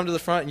going to come to the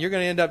front, and you're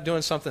going to end up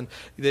doing something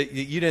that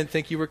you didn't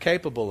think you were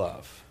capable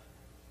of.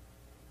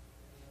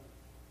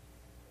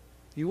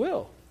 You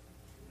will.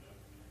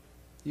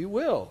 You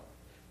will.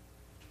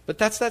 But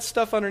that's that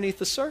stuff underneath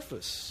the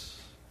surface.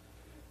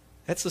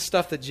 That's the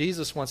stuff that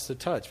Jesus wants to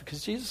touch,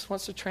 because Jesus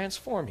wants to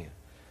transform you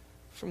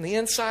from the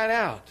inside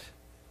out.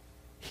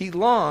 He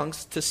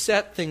longs to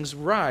set things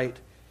right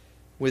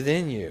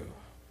within you.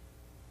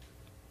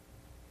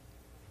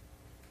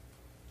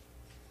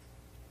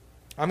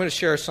 I'm going to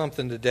share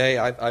something today.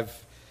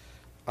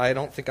 I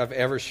don't think I've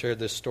ever shared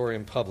this story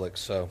in public,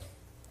 so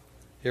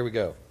here we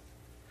go.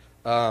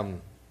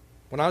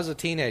 When I was a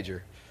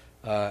teenager,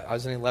 I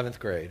was in 11th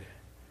grade.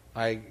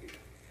 I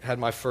had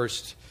my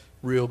first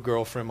real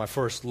girlfriend, my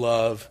first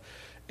love.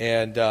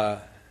 And,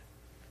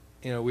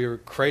 we were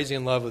crazy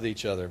in love with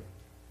each other.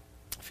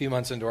 A few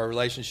months into our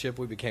relationship,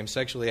 we became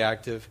sexually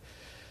active.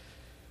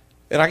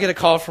 And I get a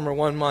call from her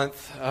 1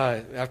 month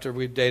after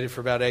we'd dated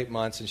for about 8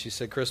 months, and she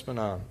said, Crispin,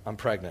 I'm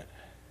pregnant.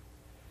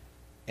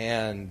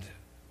 And,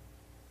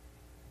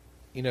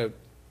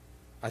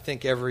 I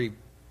think every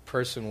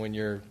person when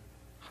you're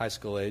high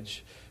school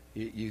age,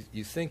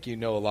 you think you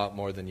know a lot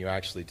more than you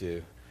actually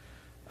do.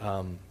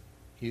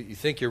 You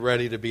think you're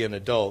ready to be an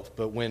adult,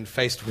 but when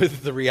faced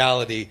with the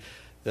reality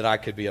that I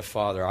could be a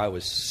father, I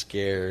was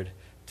scared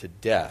to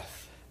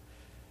death.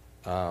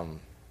 And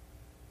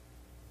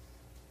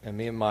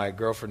me and my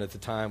girlfriend at the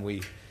time,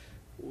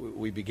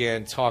 we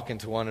began talking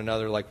to one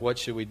another, like, what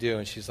should we do?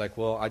 And she's like,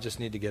 well, I just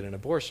need to get an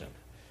abortion.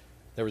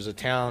 There was a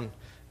town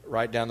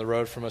right down the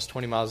road from us,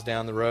 20 miles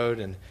down the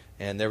road,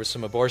 and there were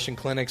some abortion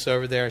clinics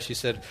over there. She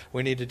said,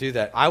 we need to do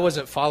that. I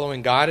wasn't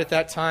following God at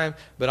that time,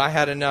 but I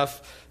had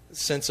enough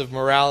sense of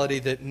morality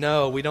that,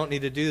 no, we don't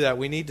need to do that.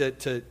 We need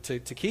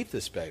to keep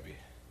this baby.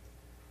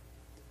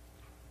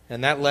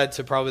 And that led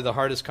to probably the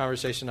hardest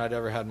conversation I'd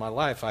ever had in my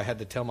life. I had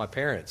to tell my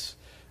parents,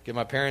 get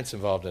my parents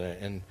involved in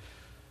it, and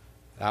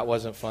that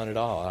wasn't fun at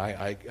all.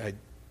 I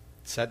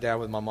sat down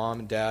with my mom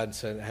and dad and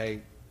said,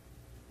 hey,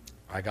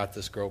 I got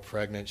this girl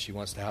pregnant. She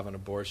wants to have an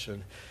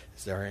abortion.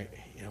 Is there,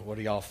 what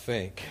do y'all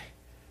think?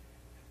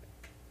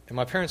 And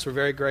my parents were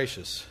very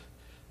gracious.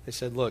 They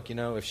said, look,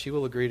 if she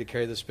will agree to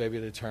carry this baby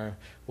to term,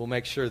 we'll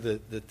make sure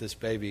that this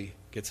baby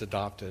gets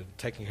adopted,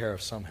 taken care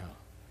of somehow.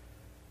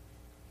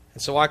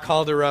 And so I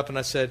called her up and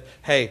I said,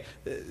 hey,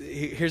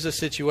 here's a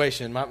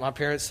situation. My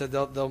parents said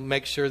they'll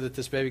make sure that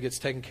this baby gets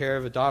taken care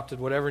of, adopted,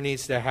 whatever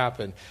needs to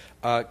happen.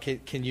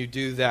 Can you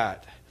do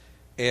that?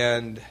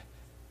 And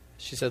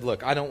she said,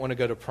 look, I don't want to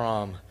go to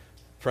prom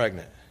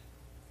pregnant.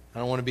 I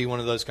don't want to be one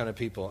of those kind of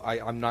people.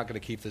 I'm not going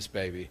to keep this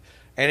baby.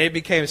 And it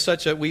became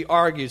we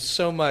argued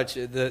so much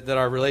that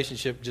our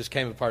relationship just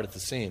came apart at the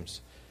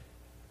seams.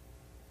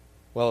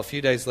 Well, a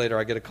few days later,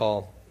 I get a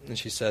call, and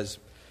she says,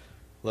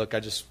 look,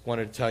 I just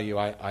wanted to tell you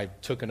I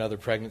took another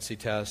pregnancy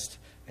test,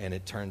 and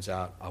it turns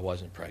out I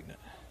wasn't pregnant.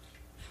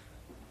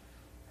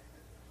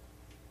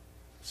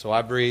 So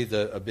I breathed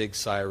a big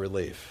sigh of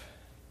relief,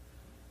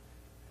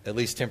 at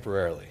least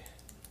temporarily.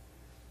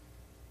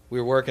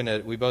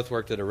 We both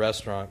worked at a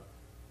restaurant,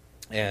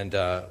 and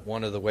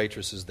one of the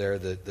waitresses there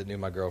that knew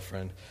my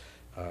girlfriend,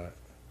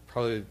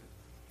 probably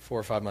 4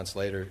 or 5 months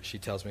later, she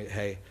tells me,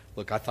 hey,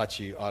 look, I thought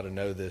you ought to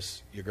know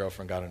this. Your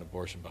girlfriend got an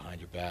abortion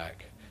behind your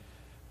back.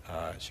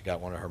 She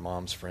got one of her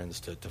mom's friends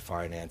to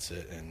finance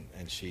it,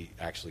 and she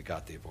actually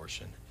got the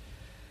abortion.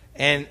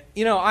 And,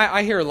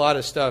 I hear a lot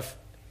of stuff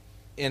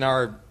in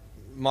our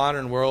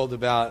modern world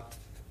about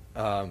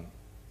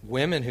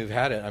women who've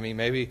had it. I mean,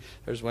 maybe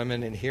there's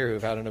women in here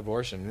who've had an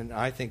abortion. And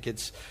I think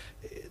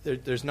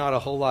there's not a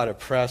whole lot of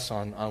press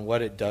on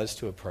what it does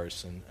to a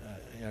person.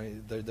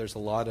 There's a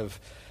lot of,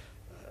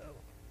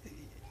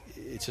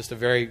 it's just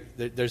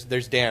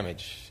there's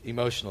damage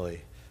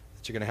emotionally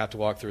that you're going to have to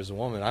walk through as a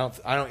woman.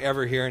 I don't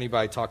ever hear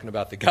anybody talking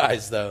about the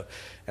guys, though.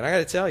 And I got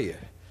to tell you,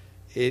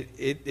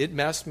 it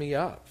messed me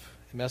up.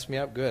 It messed me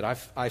up good.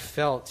 I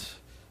felt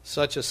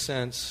such a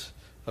sense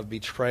of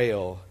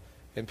betrayal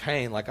and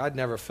pain like I'd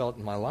never felt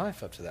in my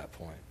life up to that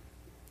point.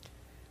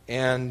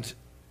 And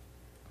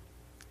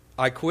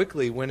I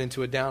quickly went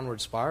into a downward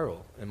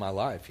spiral in my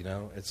life,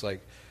 It's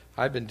like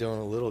I'd been doing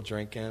a little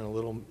drinking, a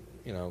little,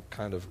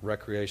 kind of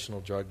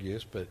recreational drug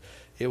use, but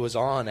it was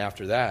on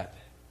after that.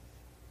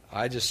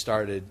 I just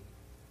started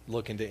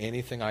looking to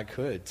anything I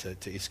could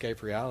to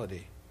escape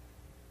reality.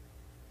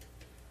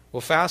 Well,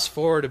 fast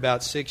forward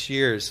about 6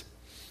 years.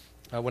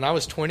 When I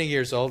was 20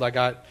 years old,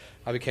 I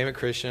became a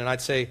Christian, and I'd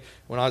say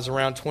when I was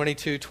around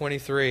 22,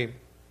 23,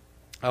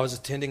 I was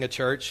attending a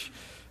church,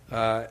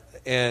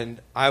 and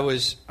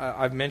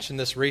I've mentioned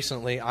this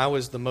recently, I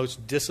was the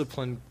most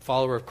disciplined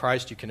follower of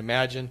Christ you can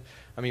imagine.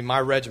 I mean, my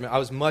regiment, I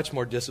was much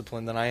more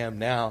disciplined than I am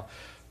now,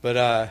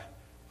 but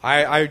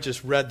I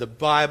just read the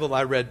Bible.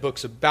 I read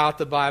books about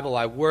the Bible.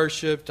 I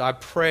worshiped. I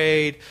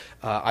prayed.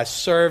 I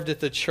served at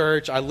the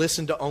church. I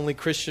listened to only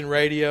Christian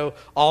radio,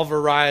 all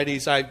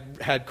varieties. I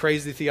had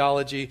crazy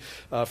theology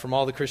from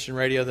all the Christian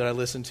radio that I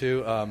listened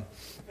to.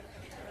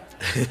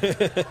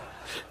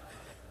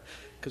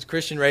 Because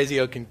Christian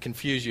radio can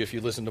confuse you if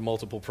you listen to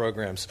multiple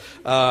programs.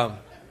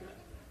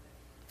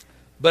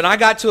 But I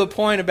got to a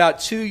point about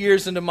 2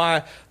 years into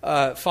my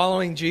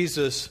following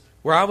Jesus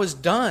where I was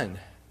done.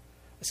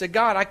 I said,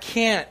 God, I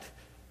can't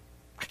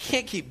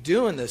keep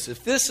doing this.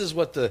 If this is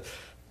what the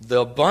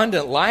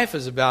abundant life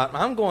is about,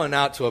 I'm going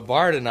out to a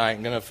bar tonight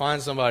and going to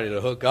find somebody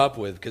to hook up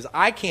with because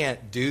I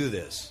can't do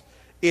this.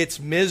 It's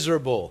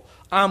miserable.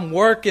 I'm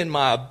working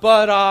my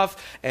butt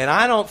off, and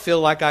I don't feel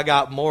like I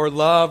got more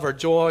love or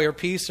joy or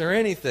peace or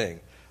anything.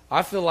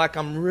 I feel like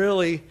I'm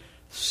really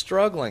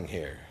struggling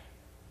here.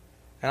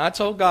 And I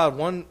told God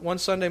one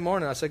Sunday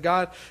morning, I said,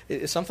 God,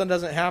 if something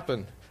doesn't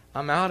happen,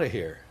 I'm out of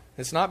here.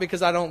 It's not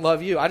because I don't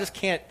love you. I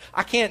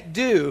can't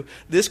do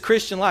this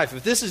Christian life.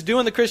 If this is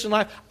doing the Christian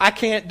life, I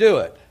can't do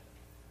it.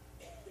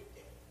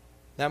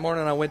 That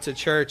morning I went to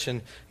church,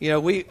 and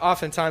we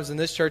oftentimes in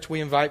this church we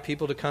invite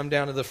people to come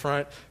down to the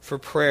front for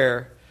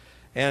prayer,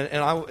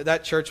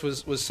 that church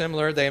was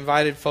similar. They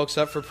invited folks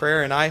up for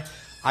prayer, and I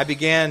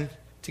began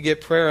to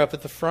get prayer up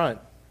at the front,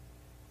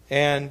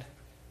 and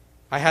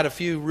I had a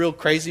few real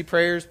crazy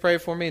prayers pray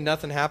for me, and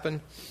nothing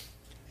happened,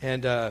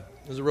 and it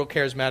was a real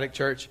charismatic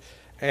church,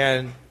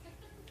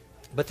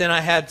 but then I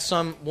had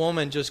some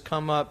woman just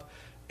come up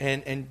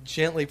and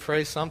gently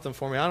pray something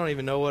for me. I don't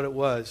even know what it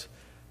was.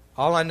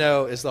 All I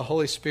know is the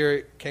Holy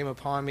Spirit came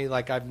upon me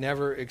like I've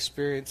never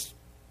experienced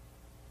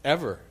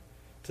ever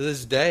to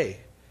this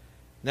day.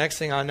 Next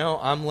thing I know,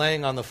 I'm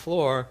laying on the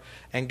floor,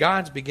 and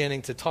God's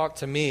beginning to talk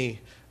to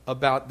me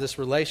about this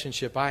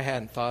relationship I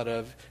hadn't thought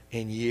of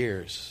in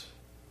years.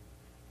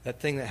 That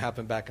thing that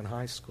happened back in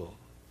high school.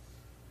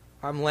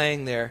 I'm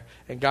laying there,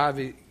 and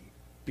God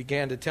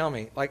began to tell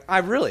me, like,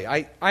 I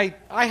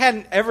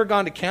hadn't ever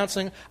gone to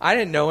counseling. I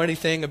didn't know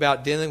anything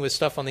about dealing with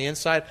stuff on the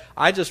inside.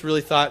 I just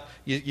really thought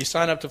you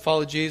sign up to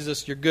follow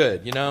Jesus, you're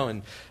good,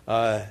 and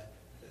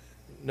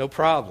no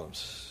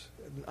problems.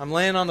 I'm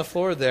laying on the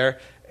floor there,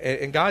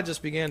 and God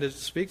just began to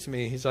speak to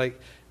me. He's like,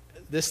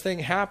 this thing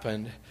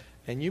happened,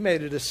 and you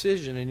made a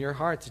decision in your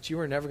heart that you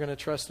were never going to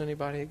trust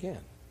anybody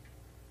again.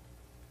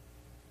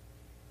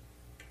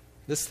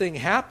 This thing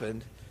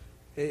happened,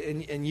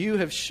 and you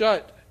have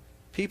shut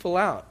people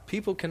out.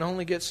 People can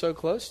only get so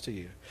close to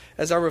you.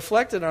 As I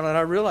reflected on it,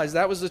 I realized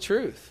that was the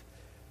truth.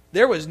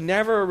 There was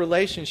never a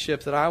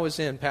relationship that I was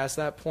in past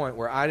that point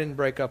where I didn't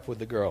break up with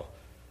the girl.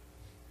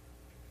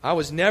 I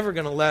was never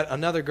going to let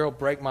another girl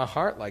break my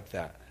heart like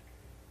that.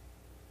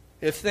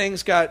 If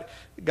things got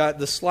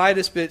the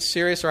slightest bit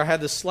serious, or I had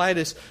the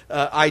slightest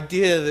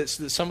idea that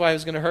somebody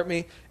was going to hurt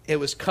me, it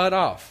was cut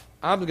off.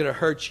 I'm going to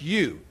hurt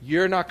you.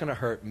 You're not going to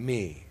hurt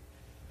me.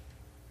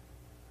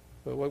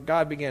 But what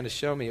God began to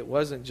show me, it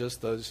wasn't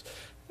just those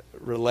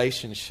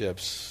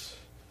relationships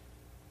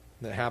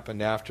that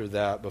happened after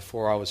that,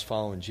 before I was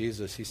following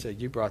Jesus. He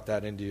said, you brought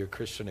that into your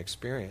Christian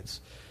experience.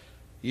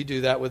 You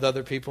do that with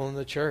other people in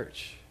the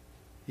church.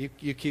 You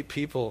keep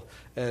people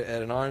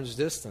at an arm's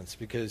distance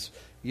because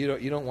you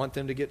don't want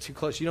them to get too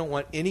close. You don't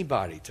want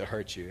anybody to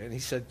hurt you. And he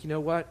said, you know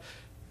what?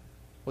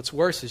 What's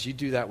worse is you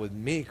do that with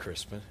me,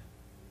 Crispin.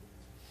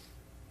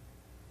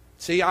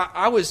 See,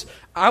 I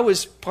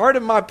was part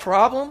of my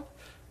problem.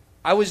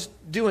 I was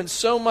doing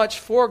so much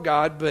for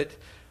God, but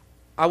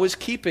I was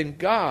keeping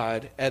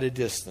God at a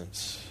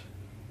distance.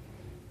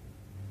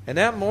 And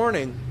that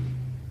morning,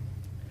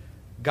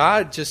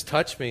 God just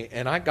touched me,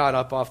 and I got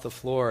up off the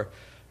floor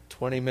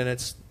 20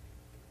 minutes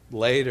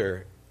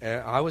later,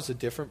 and I was a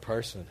different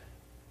person.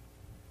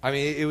 I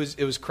mean, it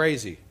was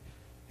crazy.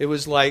 It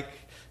was like,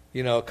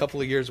 a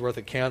couple of years worth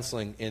of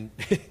counseling in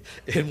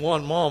in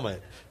one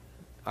moment.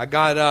 I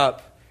got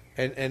up,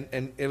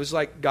 and it was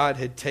like God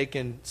had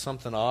taken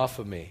something off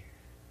of me.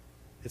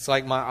 It's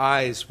like my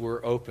eyes were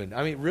opened.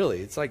 I mean,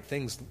 really, it's like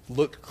things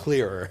looked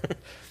clearer.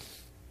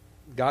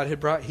 God had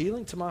brought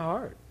healing to my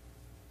heart.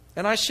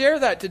 And I share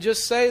that to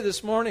just say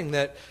this morning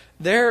that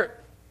there's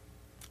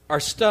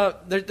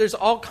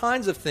all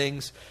kinds of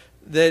things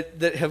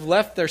that have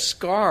left their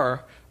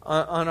scar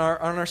on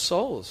our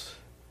souls.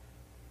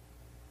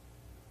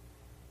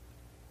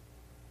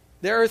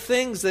 There are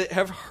things that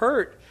have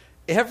hurt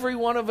every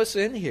one of us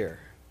in here.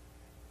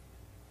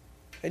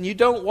 And you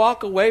don't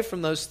walk away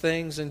from those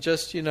things and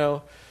just,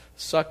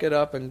 suck it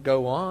up and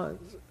go on.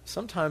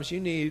 Sometimes you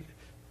need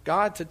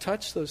God to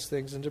touch those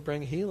things and to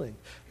bring healing.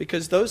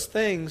 Because those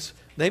things,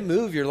 they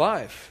move your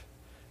life.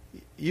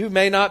 You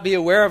may not be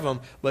aware of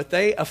them, but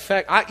they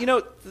affect...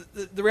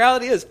 The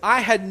reality is, I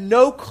had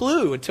no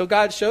clue until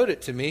God showed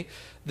it to me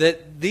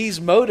that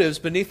these motives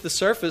beneath the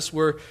surface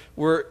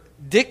were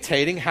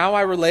dictating how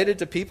I related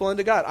to people and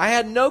to God. I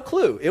had no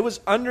clue. It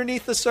was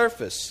underneath the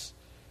surface.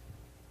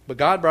 But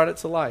God brought it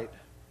to light.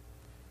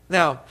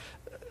 Now,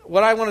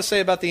 what I want to say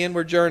about the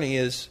inward journey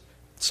is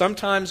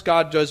sometimes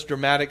God does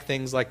dramatic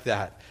things like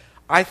that.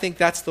 I think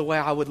that's the way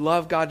I would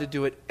love God to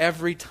do it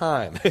every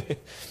time.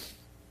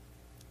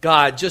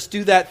 God, just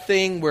do that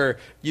thing where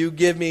you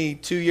give me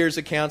 2 years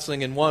of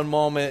counseling in one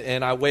moment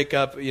and I wake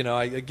up,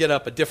 I get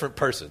up a different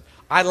person.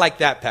 I like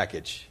that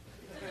package.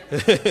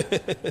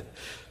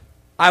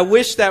 I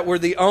wish that were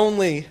the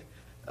only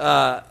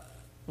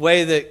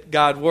way that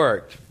God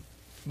worked.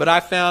 But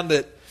I found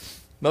that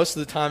most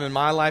of the time in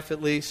my life,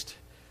 at least,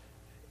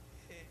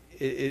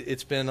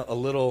 it's been a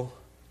little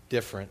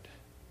different.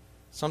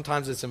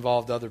 Sometimes it's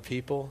involved other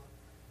people,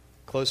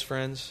 close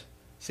friends.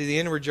 See, the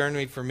inward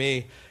journey for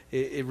me,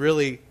 it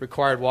really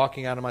required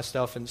walking out of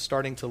myself and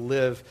starting to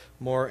live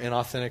more in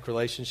authentic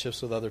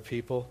relationships with other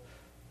people,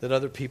 that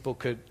other people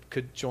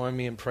could join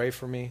me and pray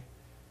for me.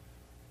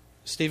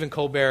 Stephen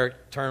Colbert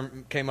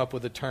came up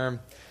with a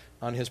term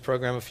on his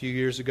program a few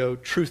years ago,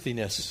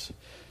 truthiness.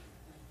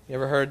 You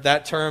ever heard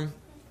that term?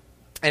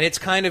 And it's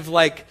kind of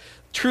like,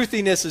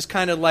 truthiness is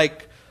kind of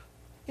like,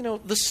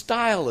 the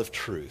style of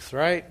truth,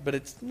 right? But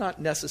it's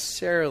not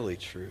necessarily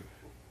true.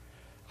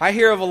 I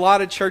hear of a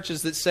lot of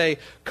churches that say,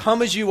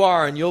 come as you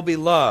are and you'll be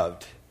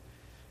loved.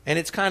 And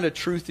it's kind of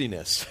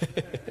truthiness.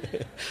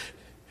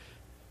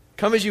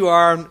 Come as you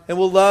are, and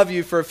we'll love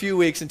you for a few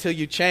weeks until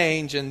you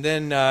change, and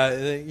then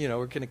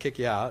we're going to kick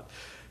you out.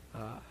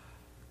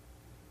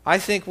 I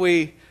think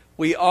we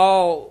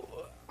all.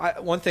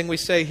 One thing we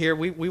say here,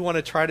 we want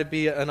to try to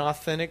be an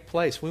authentic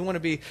place. We want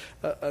to be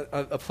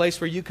a place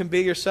where you can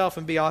be yourself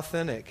and be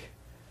authentic.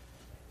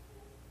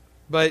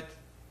 But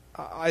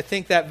I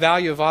think that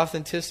value of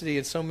authenticity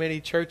in so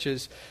many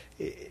churches,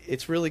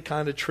 it's really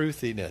kind of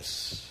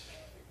truthiness.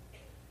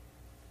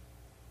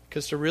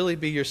 Because to really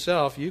be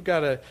yourself, you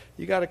gotta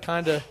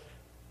kind of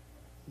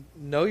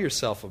know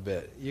yourself a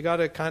bit. You got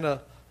to kind of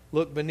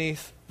look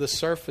beneath the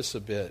surface a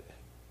bit.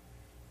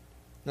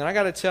 And I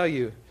got to tell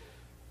you,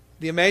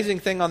 the amazing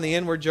thing on the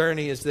inward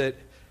journey is that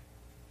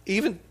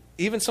even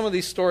some of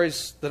these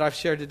stories that I've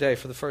shared today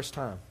for the first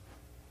time,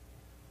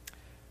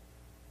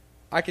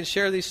 I can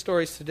share these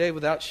stories today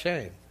without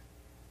shame.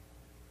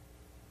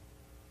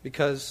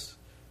 Because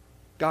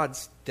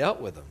God's dealt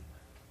with them.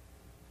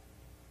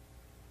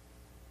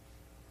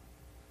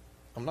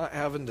 I'm not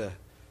having to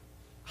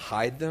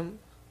hide them.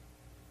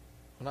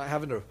 I'm not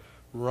having to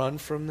run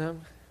from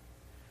them.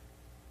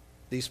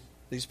 These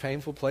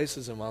painful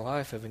places in my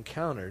life have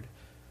encountered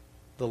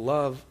the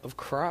love of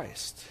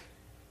Christ.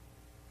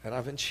 And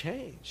I've been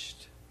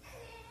changed.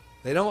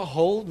 They don't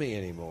hold me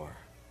anymore.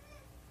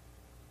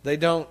 They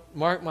don't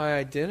mark my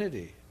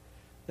identity.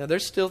 Now,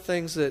 there's still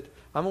things that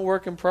I'm a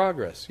work in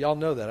progress. Y'all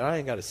know that. I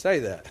ain't got to say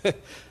that.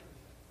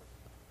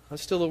 I'm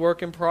still a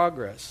work in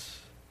progress.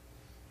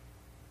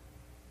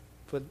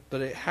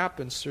 But it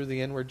happens through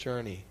the inward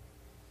journey.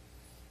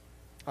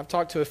 I've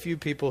talked to a few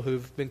people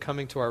who've been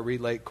coming to our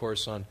Relate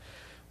course on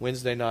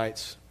Wednesday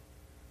nights.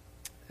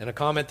 And a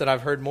comment that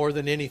I've heard more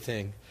than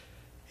anything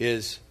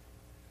is,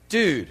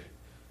 dude,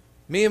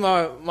 me and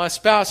my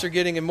spouse are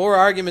getting in more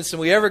arguments than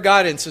we ever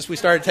got in since we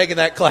started taking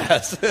that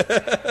class.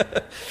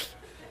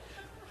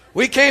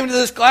 We came to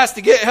this class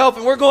to get help,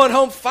 and we're going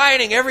home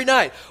fighting every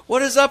night.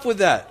 What is up with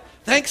that?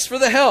 Thanks for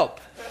the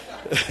help.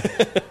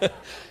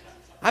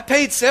 I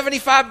paid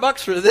 $75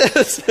 for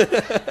this.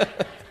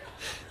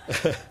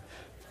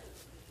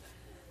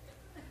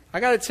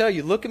 I got to tell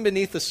you, looking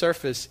beneath the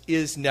surface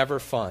is never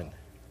fun.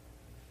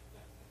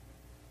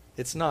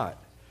 It's not.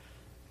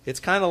 It's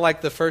kind of like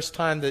the first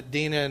time that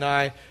Dina and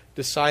I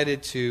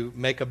decided to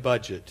make a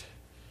budget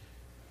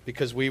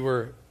because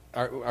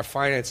our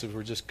finances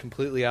were just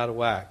completely out of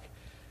whack.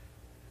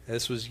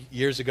 This was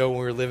years ago when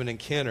we were living in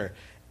Kenner.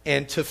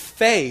 And to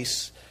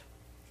face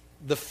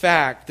the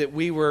fact that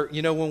we were,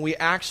 when we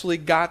actually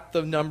got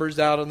the numbers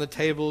out on the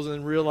tables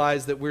and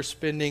realized that we're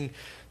spending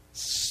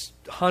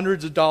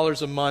hundreds of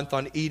dollars a month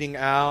on eating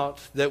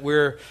out, that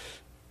we're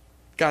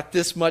got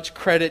this much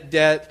credit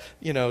debt,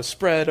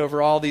 spread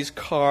over all these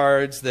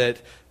cards,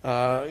 that,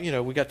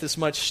 we got this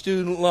much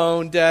student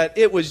loan debt.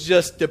 It was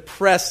just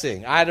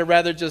depressing. I'd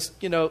rather just,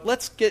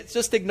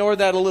 just ignore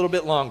that a little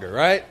bit longer,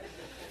 right?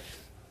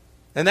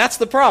 And that's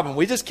the problem.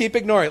 We just keep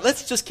ignoring it.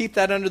 Let's just keep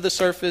that under the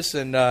surface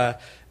and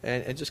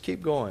just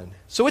keep going.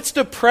 So it's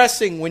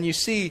depressing when you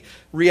see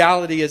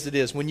reality as it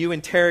is, when you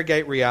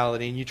interrogate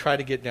reality and you try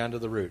to get down to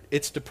the root.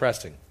 It's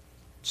depressing.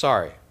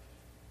 Sorry.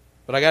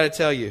 But I got to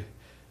tell you,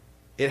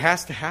 it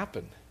has to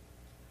happen.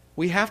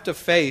 We have to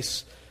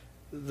face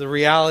the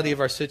reality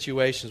of our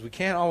situations. We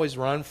can't always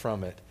run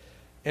from it.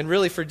 And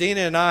really, for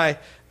Dina and I,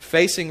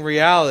 facing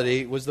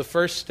reality was the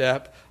first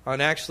step on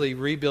actually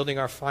rebuilding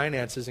our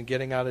finances and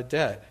getting out of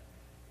debt.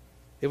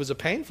 It was a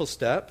painful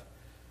step,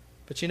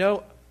 but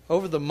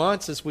over the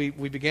months as we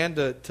began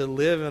to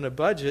live in a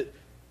budget,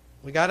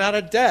 we got out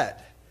of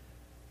debt.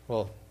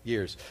 Well,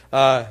 years.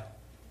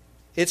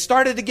 It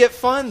started to get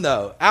fun,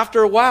 though.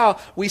 After a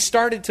while, we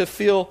started to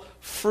feel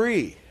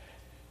free.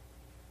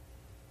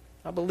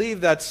 I believe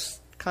that's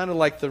kind of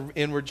like the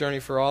inward journey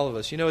for all of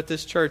us. At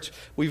this church,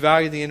 we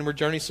value the inward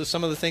journey, so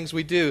some of the things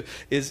we do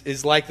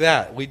is like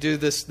that. We do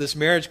this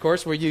marriage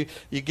course where you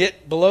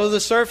get below the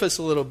surface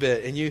a little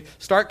bit and you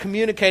start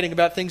communicating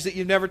about things that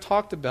you've never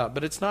talked about.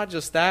 But it's not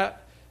just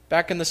that.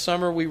 Back in the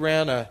summer, we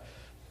ran a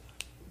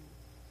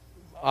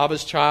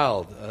Abba's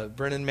Child, a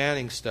Brennan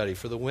Manning study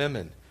for the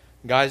women.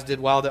 Guys did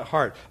Wild at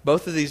Heart.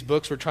 Both of these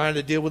books were trying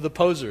to deal with the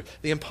poser,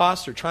 the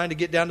imposter, trying to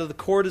get down to the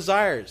core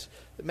desires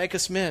that make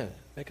us men,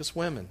 make us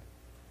women.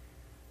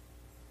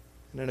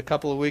 And in a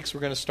couple of weeks, we're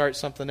going to start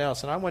something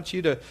else. And I want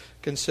you to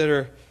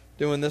consider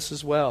doing this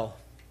as well.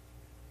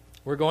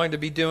 We're going to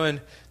be doing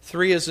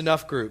 3 is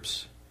Enough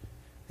groups.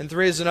 And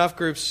 3 is Enough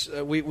groups,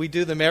 we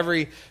do them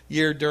every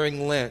year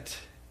during Lent.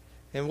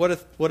 And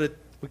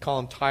we call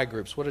them tie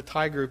groups. What a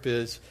tie group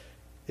is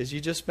you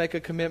just make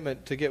a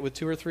commitment to get with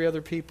 2 or 3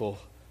 other people,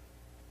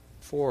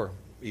 4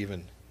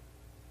 even,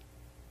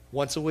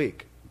 once a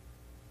week.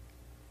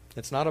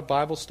 It's not a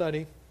Bible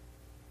study.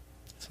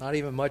 It's not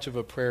even much of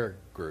a prayer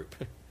group.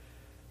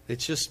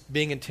 It's just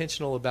being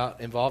intentional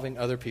about involving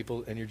other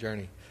people in your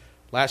journey.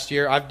 Last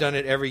year, I've done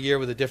it every year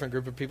with a different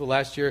group of people.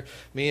 Last year,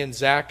 me and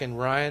Zach and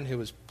Ryan, who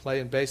was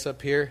playing bass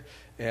up here,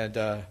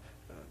 and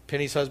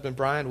Penny's husband,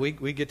 Brian,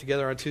 we get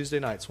together on Tuesday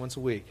nights once a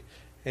week.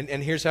 And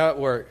here's how it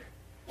worked.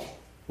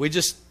 We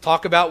just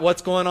talk about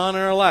what's going on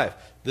in our life.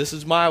 This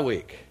is my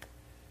week.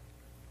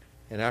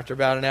 And after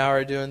about an hour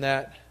of doing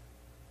that,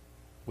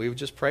 we would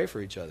just pray for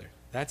each other.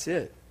 That's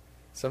it.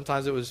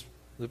 Sometimes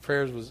the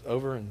prayers was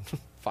over in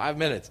 5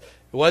 minutes.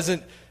 It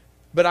wasn't,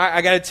 but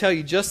I got to tell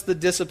you, just the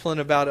discipline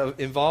about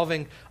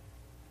involving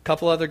a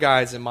couple other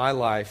guys in my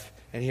life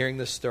and hearing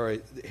their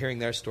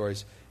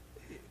stories,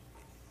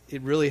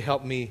 it really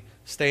helped me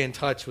stay in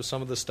touch with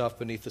some of the stuff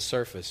beneath the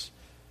surface,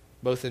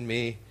 both in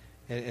me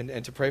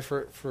and to pray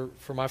for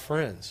my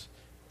friends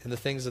and the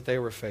things that they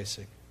were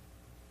facing.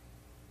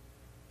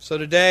 So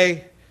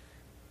today,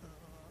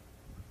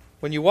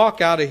 when you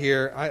walk out of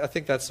here, I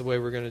think that's the way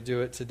we're going to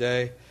do it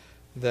today,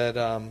 that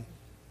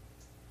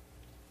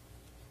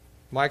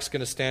Mike's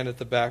going to stand at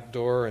the back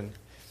door and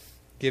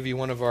give you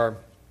one of our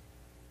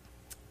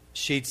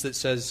sheets that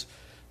says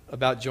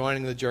about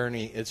joining the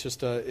journey. It's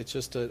just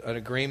an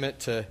agreement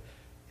to,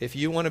 if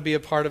you want to be a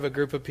part of a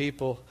group of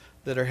people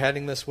that are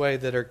heading this way,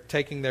 that are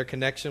taking their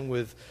connection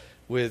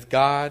with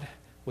God,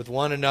 with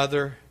one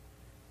another,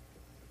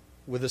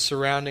 with the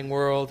surrounding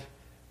world,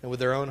 and with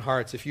their own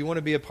hearts. If you want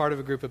to be a part of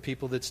a group of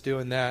people that's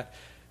doing that,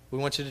 we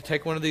want you to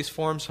take one of these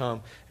forms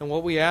home. And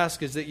what we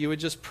ask is that you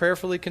would just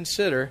prayerfully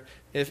consider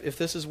if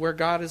this is where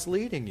God is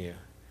leading you.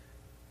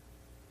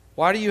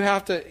 Why do you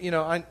have to,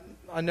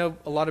 I know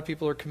a lot of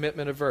people are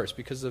commitment averse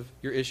because of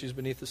your issues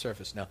beneath the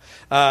surface. No.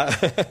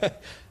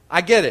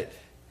 I get it.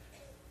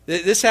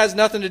 This has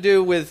nothing to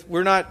do with,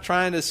 we're not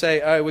trying to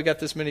say, oh, we got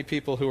this many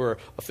people who are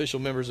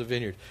official members of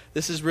Vineyard.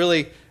 This is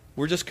really,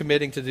 we're just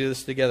committing to do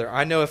this together.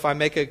 I know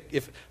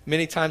if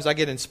many times I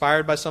get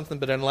inspired by something,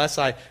 but unless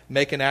I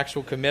make an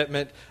actual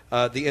commitment,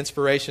 the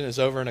inspiration is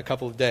over in a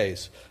couple of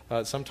days.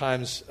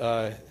 Sometimes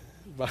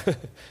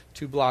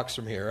 2 blocks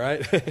from here,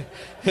 right?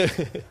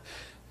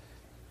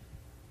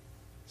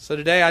 So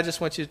today I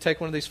just want you to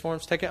take one of these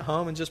forms, take it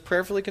home, and just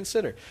prayerfully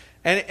consider.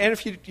 And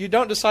if you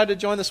don't decide to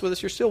join this with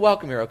us, you're still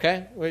welcome here,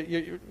 okay?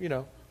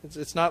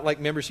 It's not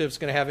like membership's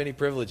going to have any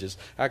privileges.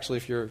 Actually,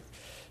 if you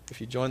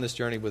join this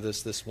journey with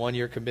us, this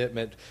 1-year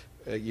commitment,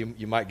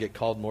 you might get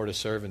called more to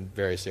serve in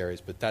various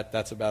areas, but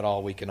that's about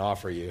all we can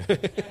offer you.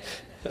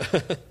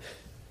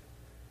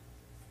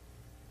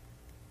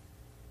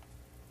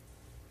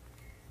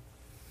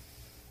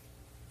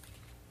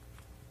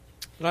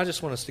 And I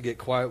just want us to get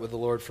quiet with the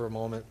Lord for a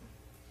moment.